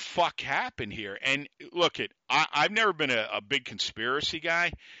 what the fuck happened here? And look, I've never been a big conspiracy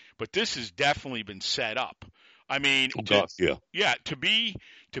guy, but this has definitely been set up. I mean, to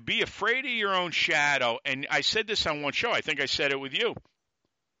be afraid of your own shadow. And I said this on one show. I think I said it with you.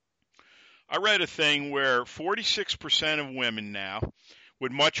 I read a thing where 46% of women now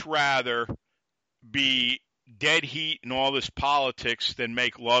would much rather be dead heat in all this politics than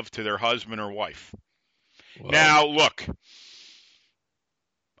make love to their husband or wife. Wow. Now, look,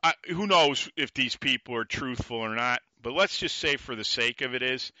 who knows if these people are truthful or not, but let's just say for the sake of it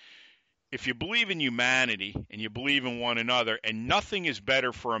is, if you believe in humanity and you believe in one another, and nothing is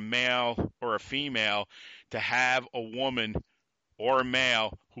better for a male or a female to have a woman or a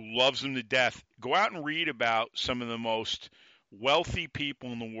male who loves them to death. Go out and read about some of the most wealthy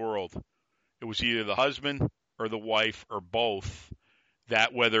people in the world. It was either the husband or the wife or both,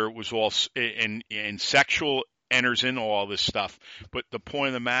 that whether it was all and sexual enters into all this stuff. But the point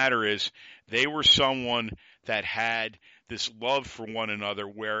of the matter is they were someone that had this love for one another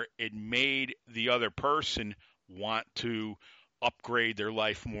where it made the other person want to upgrade their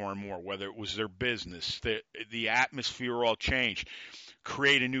life more and more, whether it was their business, the atmosphere all changed,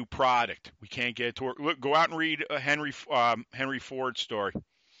 create a new product. We can't get to work. Look, go out and read a Henry Ford story.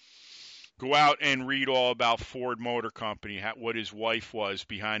 Go out and read all about Ford Motor Company, what his wife was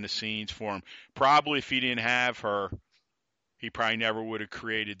behind the scenes for him. Probably if he didn't have her, he probably never would have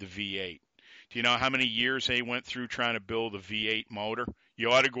created the V8. Do you know how many years they went through trying to build a V8 motor?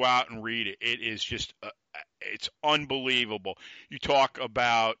 You ought to go out and read it. It is just it's unbelievable. You talk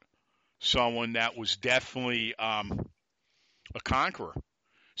about someone that was definitely a conqueror.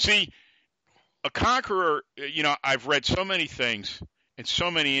 See, a conqueror, I've read so many things and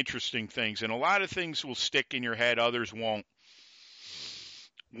so many interesting things, and a lot of things will stick in your head, others won't.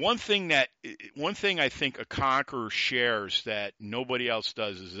 One thing I think a conqueror shares that nobody else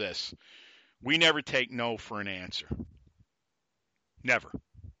does is this. We never take no for an answer. Never.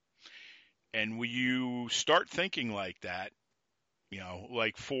 And when you start thinking like that,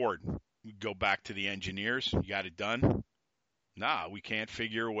 like Ford, you go back to the engineers, you got it done? Nah, we can't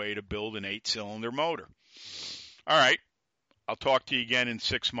figure a way to build an 8-cylinder motor. All right, I'll talk to you again in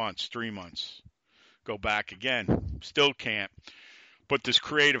 6 months, 3 months. Go back again, still can't. But this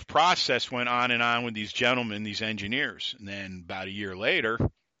creative process went on and on with these gentlemen, these engineers. And then about a year later,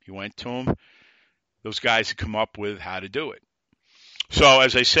 he went to them. Those guys had come up with how to do it. So,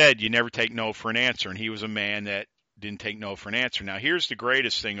 as I said, you never take no for an answer, and he was a man that didn't take no for an answer. Now, here's the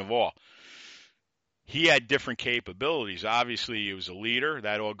greatest thing of all. He had different capabilities. Obviously, he was a leader.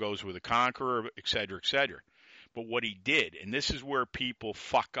 That all goes with a conqueror, et cetera, et cetera. But what he did, and this is where people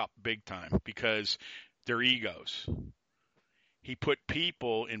fuck up big time because their egos. He put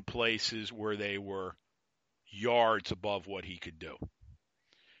people in places where they were yards above what he could do.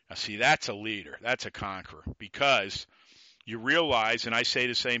 Now, see, that's a leader. That's a conqueror because you realize, and I say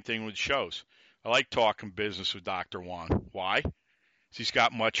the same thing with shows. I like talking business with Dr. Wong. Why? Because he's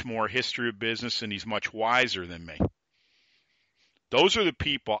got much more history of business and he's much wiser than me. Those are the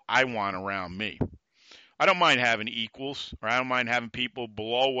people I want around me. I don't mind having equals, or I don't mind having people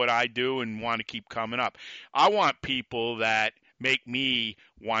below what I do and want to keep coming up. I want people that make me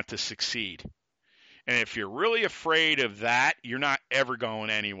want to succeed. And if you're really afraid of that, you're not ever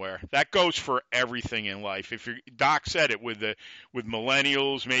going anywhere. That goes for everything in life. Doc said it with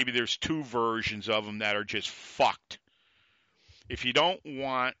millennials, maybe there's 2 versions of them that are just fucked. If you don't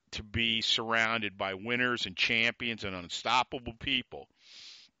want to be surrounded by winners and champions and unstoppable people,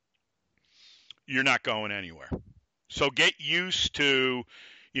 you're not going anywhere. So get used to,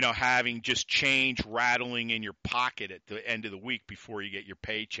 having just change rattling in your pocket at the end of the week before you get your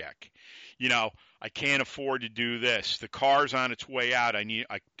paycheck. I can't afford to do this. The car's on its way out.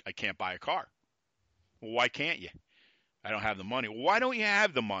 I can't buy a car. Well, why can't you? I don't have the money. Well, why don't you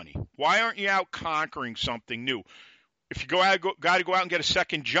have the money? Why aren't you out conquering something new? If you got to go out and get a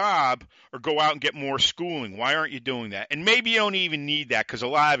second job or go out and get more schooling, why aren't you doing that? And maybe you don't even need that because a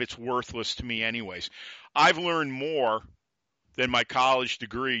lot of it's worthless to me anyways. I've learned more than my college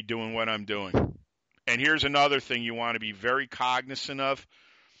degree doing what I'm doing. And here's another thing you want to be very cognizant of.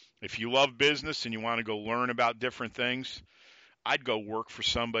 If you love business and you want to go learn about different things, I'd go work for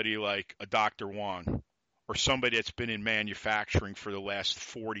somebody like a Dr. Wong or somebody that's been in manufacturing for the last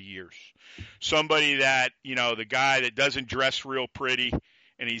 40 years. Somebody that, the guy that doesn't dress real pretty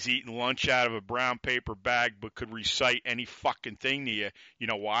and he's eating lunch out of a brown paper bag but could recite any fucking thing to you. You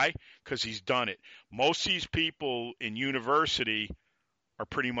know why? Because he's done it. Most of these people in university are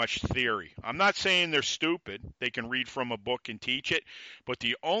pretty much theory. I'm not saying they're stupid. They can read from a book and teach it. But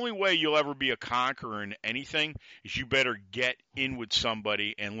the only way you'll ever be a conqueror in anything is you better get in with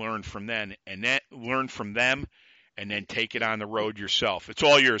somebody and learn from them, and then take it on the road yourself. It's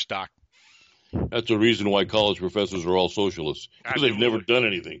all yours, Doc. That's the reason why college professors are all socialists, because they've never done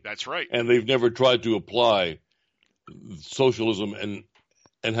anything. That's right. And they've never tried to apply socialism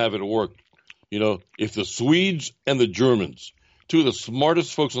and have it work. You know, if the Swedes and the Germans, two of the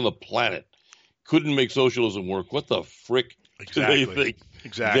smartest folks on the planet, couldn't make socialism work, what the frick do they think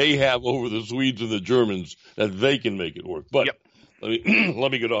they have over the Swedes and the Germans that they can make it work? But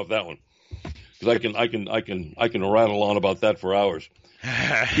let me get off that one, because I can rattle on about that for hours.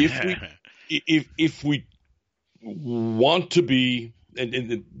 If we want to be,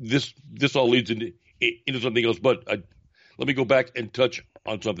 and this all leads into something else, but let me go back and touch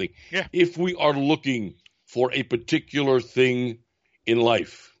on something. Yeah. If we are looking for a particular thing in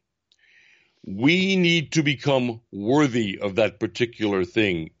life, we need to become worthy of that particular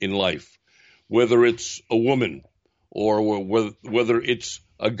thing in life, whether it's a woman or whether it's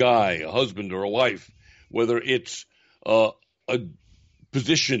a guy, a husband or a wife, whether it's a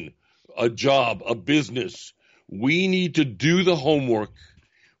position, a job, a business. We need to do the homework.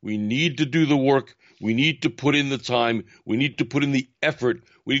 We need to do the work. We need to put in the time. We need to put in the effort.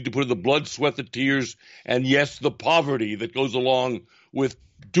 We need to put in the blood, sweat, the tears, and yes, the poverty that goes along with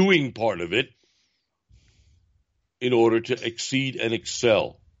doing part of it in order to exceed and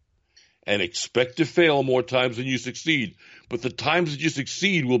excel. And expect to fail more times than you succeed. But the times that you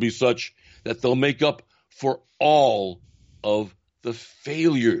succeed will be such that they'll make up for all of the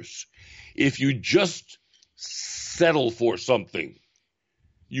failures. If you just settle for something,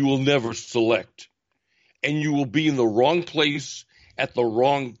 you will never select. And you will be in the wrong place at the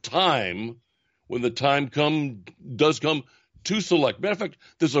wrong time when the time does come to select. Matter of fact,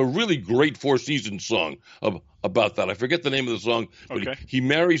 there's a really great Four Seasons song about that. I forget the name of the song, but he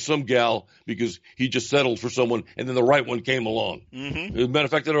marries some gal because he just settled for someone, and then the right one came along. Mm-hmm. As a matter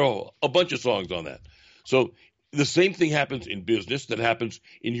of fact, there are a bunch of songs on that. So the same thing happens in business that happens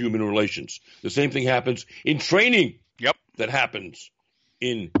in human relations. The same thing happens in training that happens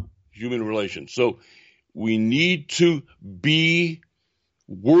in human relations. So we need to be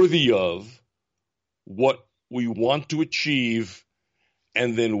worthy of what we want to achieve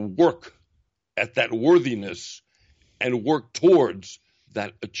and then work at that worthiness and work towards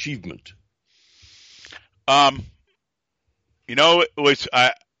that achievement. You know,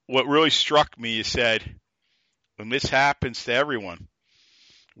 what really struck me, you said, when this happens to everyone,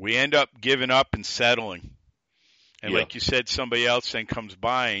 we end up giving up and settling. And like you said, somebody else then comes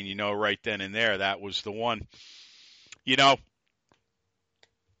by and, you know, right then and there, that was the one. You know,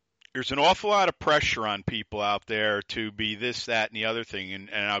 there's an awful lot of pressure on people out there to be this, that, and the other thing. And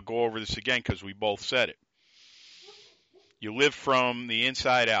I'll go over this again because we both said it. You live from the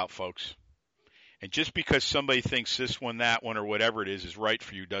inside out, folks. And just because somebody thinks this one, that one, or whatever it is right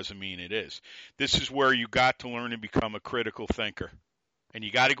for you doesn't mean it is. This is where you got to learn to become a critical thinker. And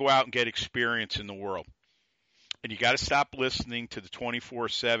you got to go out and get experience in the world. And you got to stop listening to the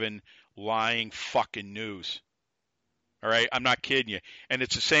 24/7 lying fucking news. All right? I'm not kidding you. And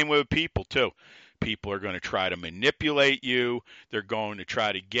it's the same way with people, too. People are going to try to manipulate you. They're going to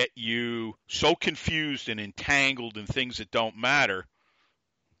try to get you so confused and entangled in things that don't matter.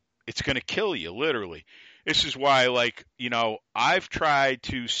 It's going to kill you, literally. This is why, like, you know, I've tried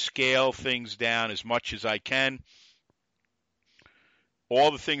to scale things down as much as I can.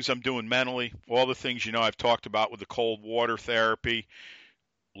 All the things I'm doing mentally, all the things, you know, I've talked about with the cold water therapy,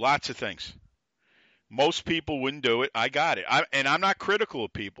 lots of things. Most people wouldn't do it. I got it. And I'm not critical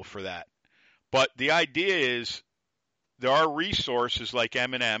of people for that. But the idea is there are resources like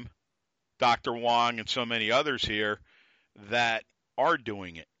M&M, Dr. Wong, and so many others here that are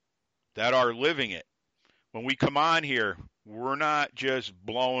doing it, that are living it. When we come on here, we're not just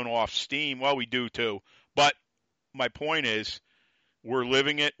blowing off steam. Well, we do too. But my point is, we're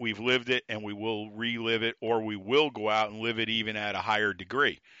living it, we've lived it, and we will relive it, or we will go out and live it even at a higher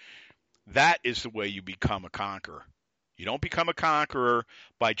degree. That is the way you become a conqueror. You don't become a conqueror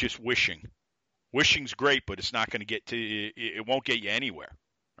by just wishing. Wishing's great, but it's not going to get to you. It won't get you anywhere.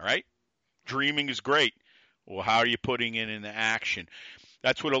 All right? Dreaming is great. Well, how are you putting it into action?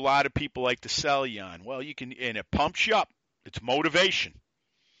 That's what a lot of people like to sell you on. Well, you can, and it pumps you up. It's motivation.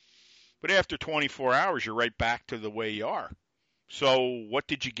 But after 24 hours, you're right back to the way you are. So what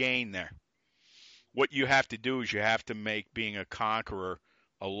did you gain there? What you have to do is you have to make being a conqueror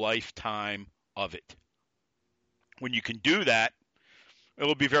a lifetime of it. When you can do that,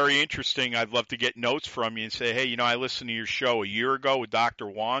 it'll be very interesting. I'd love to get notes from you and say, hey, I listened to your show a year ago with Dr.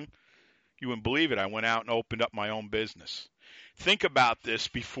 Wong. You wouldn't believe it. I went out and opened up my own business. Think about this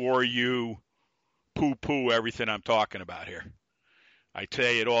before you poo-poo everything I'm talking about here. I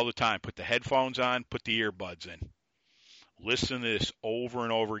tell you it all the time. Put the headphones on, put the earbuds in. Listen to this over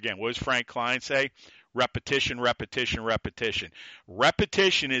and over again. What does Frank Klein say? Repetition, repetition, repetition.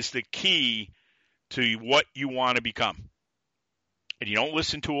 Repetition is the key to what you want to become. And you don't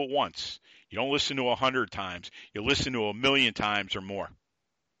listen to it once. You don't listen to 100 times. You listen to 1,000,000 times or more.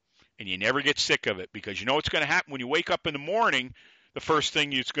 And you never get sick of it, because you know what's going to happen when you wake up in the morning. The first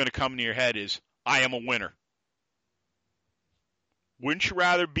thing that's going to come into your head is, I am a winner. Wouldn't you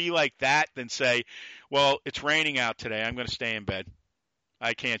rather be like that than say, well, it's raining out today, I'm going to stay in bed.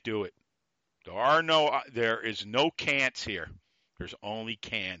 I can't do it. There is no can'ts here. There's only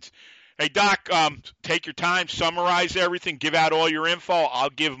cans. Hey, Doc, take your time, summarize everything, give out all your info.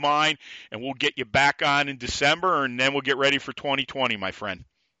 I'll give mine, and we'll get you back on in December, and then we'll get ready for 2020, my friend.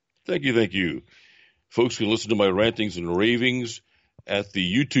 Thank you. Folks can listen to my rantings and ravings at the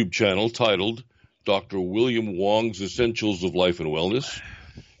YouTube channel titled Dr. William Wong's Essentials of Life and Wellness.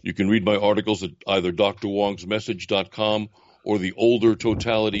 You can read my articles at either drwongsmessage.com or the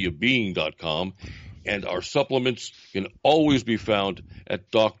oldertotalityofbeing.com, and our supplements can always be found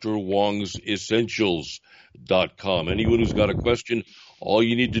at drwongsessentials.com. Anyone who's got a question, all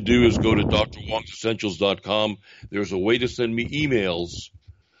you need to do is go to drwongsessentials.com. There's a way to send me emails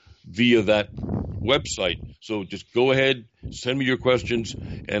via that website. So just go ahead, send me your questions,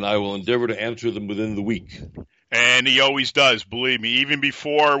 and I will endeavor to answer them within the week. And he always does, believe me. Even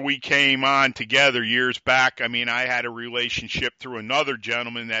before we came on together years back, I had a relationship through another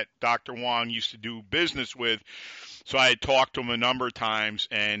gentleman that Dr. Wong used to do business with. So I had talked to him a number of times,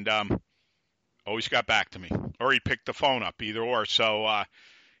 and always got back to me. Or he picked the phone up, either or. So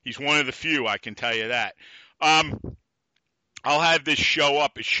he's one of the few, I can tell you that. I'll have this show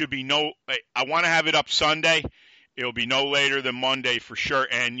up. It should be I want to have it up Sunday. It'll be no later than Monday for sure.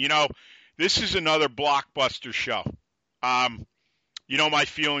 And, this is another blockbuster show. My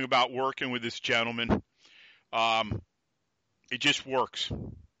feeling about working with this gentleman. It just works.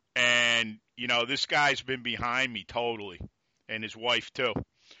 And, this guy's been behind me totally, and his wife too.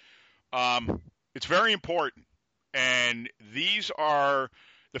 It's very important. And these are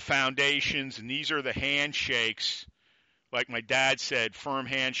the foundations, and these are the handshakes, like my dad said, firm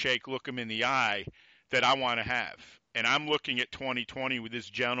handshake, look him in the eye, that I want to have. And I'm looking at 2020 with this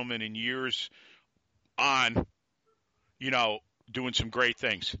gentleman in years on, doing some great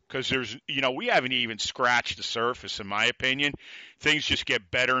things. Because we haven't even scratched the surface, in my opinion. Things just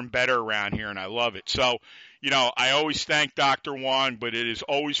get better and better around here, and I love it. So, I always thank Dr. Wong, but it is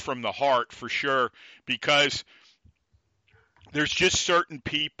always from the heart for sure, because there's just certain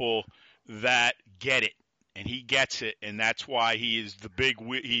people that get it. And he gets it, and that's why he is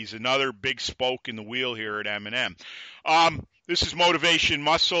he's another big spoke in the wheel here at M&M. This is Motivation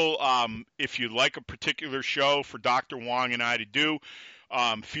Muscle. If you'd like a particular show for Dr. Wong and I to do,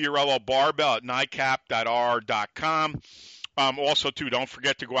 Fiorello Barbell at NICAP.R.com. Also, too, don't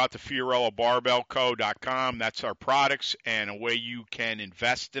forget to go out to FiorelloBarbellCo.com. That's our products and a way you can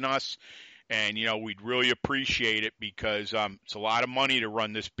invest in us. And, we'd really appreciate it, because it's a lot of money to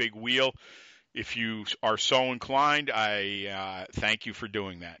run this big wheel. If you are so inclined, I thank you for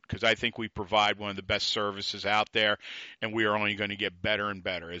doing that, because I think we provide one of the best services out there, and we are only going to get better and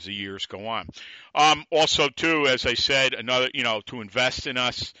better as the years go on. Also, too, as I said, to invest in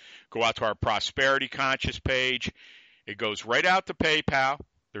us, go out to our Prosperity Conscious page. It goes right out to PayPal.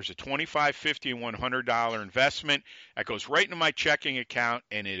 There's a $25, $50, and $100 investment. That goes right into my checking account,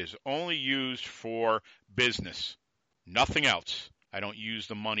 and it is only used for business, nothing else. I don't use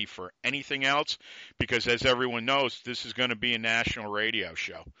the money for anything else, because, as everyone knows, this is going to be a national radio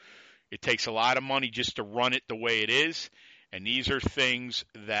show. It takes a lot of money just to run it the way it is, and these are things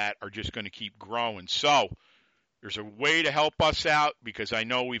that are just going to keep growing. So there's a way to help us out, because I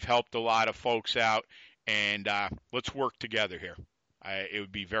know we've helped a lot of folks out, and let's work together here. It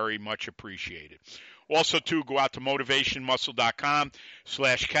would be very much appreciated. Also, too, go out to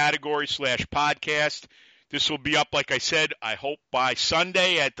motivationmuscle.com/category/podcast. This will be up, like I said, I hope by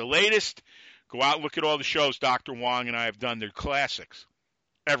Sunday at the latest. Go out and look at all the shows Dr. Wong and I have done. They're classics,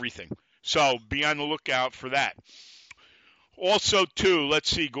 everything. So be on the lookout for that. Also, too, let's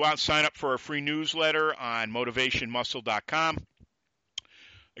see, go out and sign up for our free newsletter on motivationmuscle.com.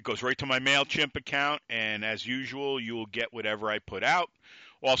 It goes right to my MailChimp account, and as usual, you will get whatever I put out.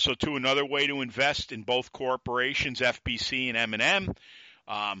 Also, too, another way to invest in both corporations, FBC and M&M.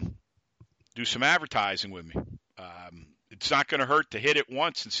 do some advertising with me. It's not going to hurt to hit it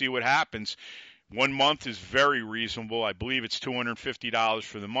once and see what happens. 1 month is very reasonable. I believe it's $250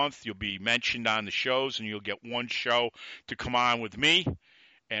 for the month. You'll be mentioned on the shows, and you'll get one show to come on with me,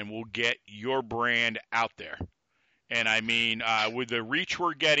 and we'll get your brand out there. And I mean, with the reach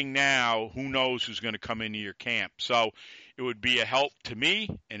we're getting now, who knows who's going to come into your camp. So it would be a help to me,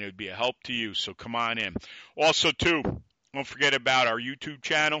 and it would be a help to you. So come on in. Also, too, don't forget about our YouTube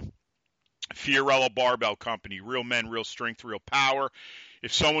channel, Fiorello Barbell Company, Real Men, Real Strength, Real Power.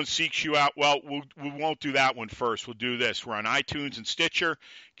 If someone seeks you out, well, we won't do that one first. We'll do this. We're on iTunes and Stitcher.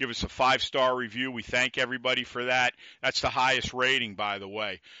 Give us a 5-star review. We thank everybody for that. That's the highest rating, by the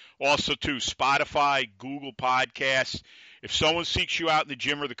way. Also, too, Spotify, Google Podcasts. If someone seeks you out in the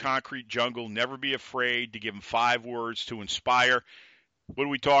gym or the concrete jungle, never be afraid to give them 5 words to inspire. What do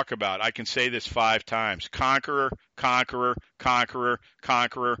we talk about? I can say this 5 times. Conqueror, conqueror, conqueror,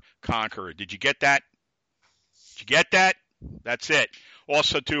 conqueror, conqueror. Did you get that? Did you get that? That's it.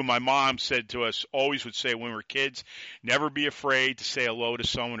 Also, too, my mom said to us, always would say when we were kids, never be afraid to say hello to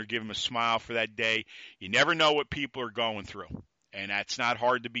someone or give them a smile for that day. You never know what people are going through, and that's not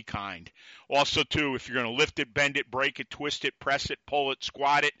hard to be kind. Also, too, if you're going to lift it, bend it, break it, twist it, press it, pull it,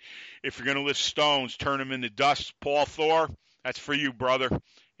 squat it, if you're going to lift stones, turn them into dust, Paul Thor, that's for you, brother.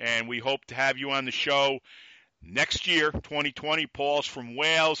 And we hope to have you on the show next year, 2020. Paul's from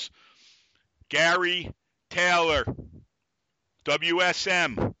Wales. Gary Taylor,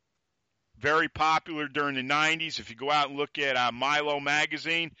 WSM, very popular during the 90s. If you go out and look at Milo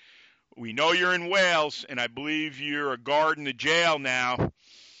magazine, we know you're in Wales, and I believe you're a guard in the jail now.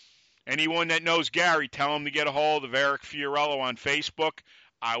 Anyone that knows Gary, tell him to get a hold of Eric Fiorello on Facebook.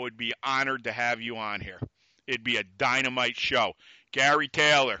 I would be honored to have you on here. It'd be a dynamite show. Gary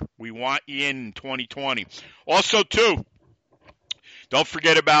Taylor, we want you in 2020. Also, too, don't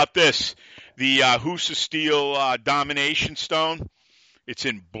forget about this. The Husa Steel Domination Stone, it's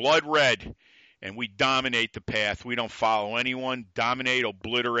in blood red, and we dominate the path. We don't follow anyone. Dominate,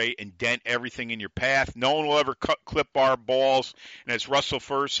 obliterate, and dent everything in your path. No one will ever clip our balls. And as Russell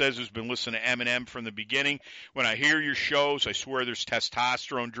Furr says, who's been listening to Eminem from the beginning, when I hear your shows, I swear there's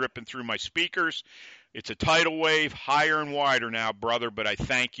testosterone dripping through my speakers. It's a tidal wave, higher and wider now, brother, but I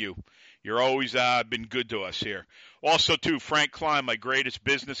thank you. You're always been good to us here. Also, too, Frank Klein, my greatest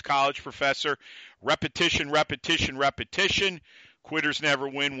business college professor. Repetition, repetition, repetition. Quitters never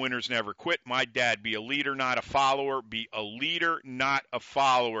win, winners never quit. My dad, be a leader, not a follower. Be a leader, not a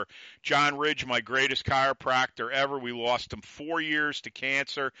follower. John Ridge, my greatest chiropractor ever. We lost him 4 years to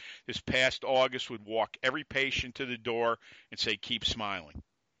cancer. This past August would walk every patient to the door and say, keep smiling.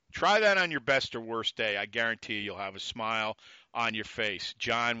 Try that on your best or worst day. I guarantee you'll have a smile on your face.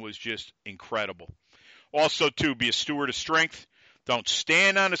 John was just incredible. Also, too, be a steward of strength. Don't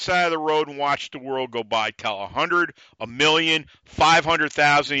stand on the side of the road and watch the world go by. Tell 100, 1,000,000,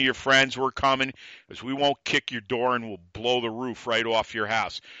 500,000 of your friends we're coming, because we won't kick your door and we'll blow the roof right off your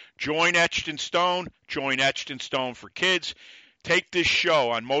house. Join Etched in Stone. Join Etched in Stone for kids. Take this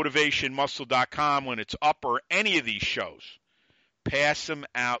show on motivationmuscle.com when it's up, or any of these shows. Pass them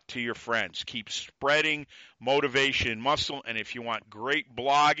out to your friends. Keep spreading Motivation Muscle. And if you want great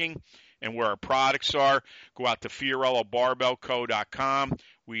blogging and where our products are, go out to FiorelloBarbellCo.com.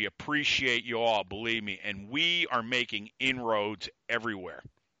 We appreciate you all, believe me. And we are making inroads everywhere.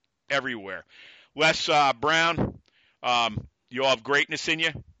 Everywhere. Les Brown, you all have greatness in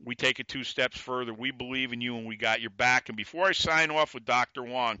you. We take it 2 steps further. We believe in you, and we got your back. And before I sign off with Dr.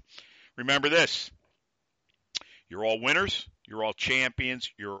 Wong, remember this. You're all winners. You're all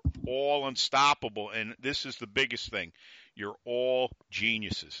champions. You're all unstoppable. And this is the biggest thing. You're all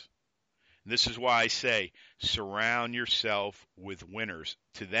geniuses. And this is why I say surround yourself with winners.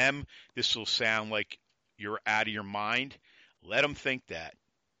 To them, this will sound like you're out of your mind. Let them think that.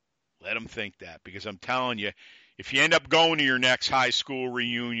 Let them think that. Because I'm telling you, if you end up going to your next high school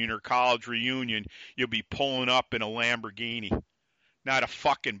reunion or college reunion, you'll be pulling up in a Lamborghini, not a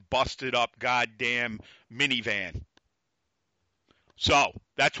fucking busted up goddamn minivan. So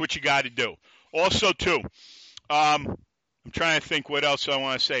that's what you got to do. Also, too, I'm trying to think what else I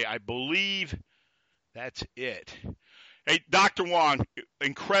want to say. I believe that's it. Hey, Dr. Wong,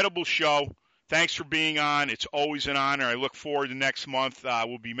 incredible show. Thanks for being on. It's always an honor. I look forward to next month.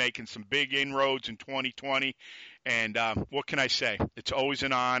 We'll be making some big inroads in 2020. And what can I say? It's always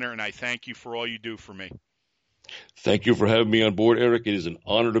an honor, and I thank you for all you do for me. Thank you for having me on board, Eric. It is an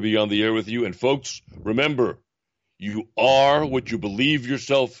honor to be on the air with you. And, folks, remember, you are what you believe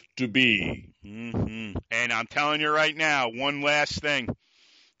yourself to be. Mm-hmm. And I'm telling you right now, one last thing.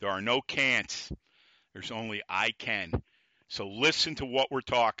 There are no can'ts. There's only I can. So listen to what we're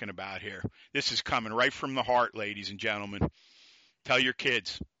talking about here. This is coming right from the heart, ladies and gentlemen. Tell your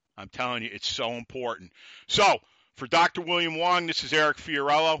kids. I'm telling you, it's so important. So, for Dr. William Wong, this is Eric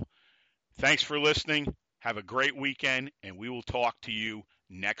Fiorello. Thanks for listening. Have a great weekend, and we will talk to you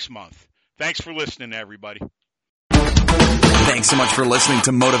next month. Thanks for listening, everybody. Thanks so much for listening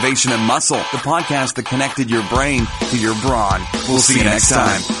to Motivation and Muscle, the podcast that connected your brain to your brawn. We'll see you next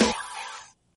time.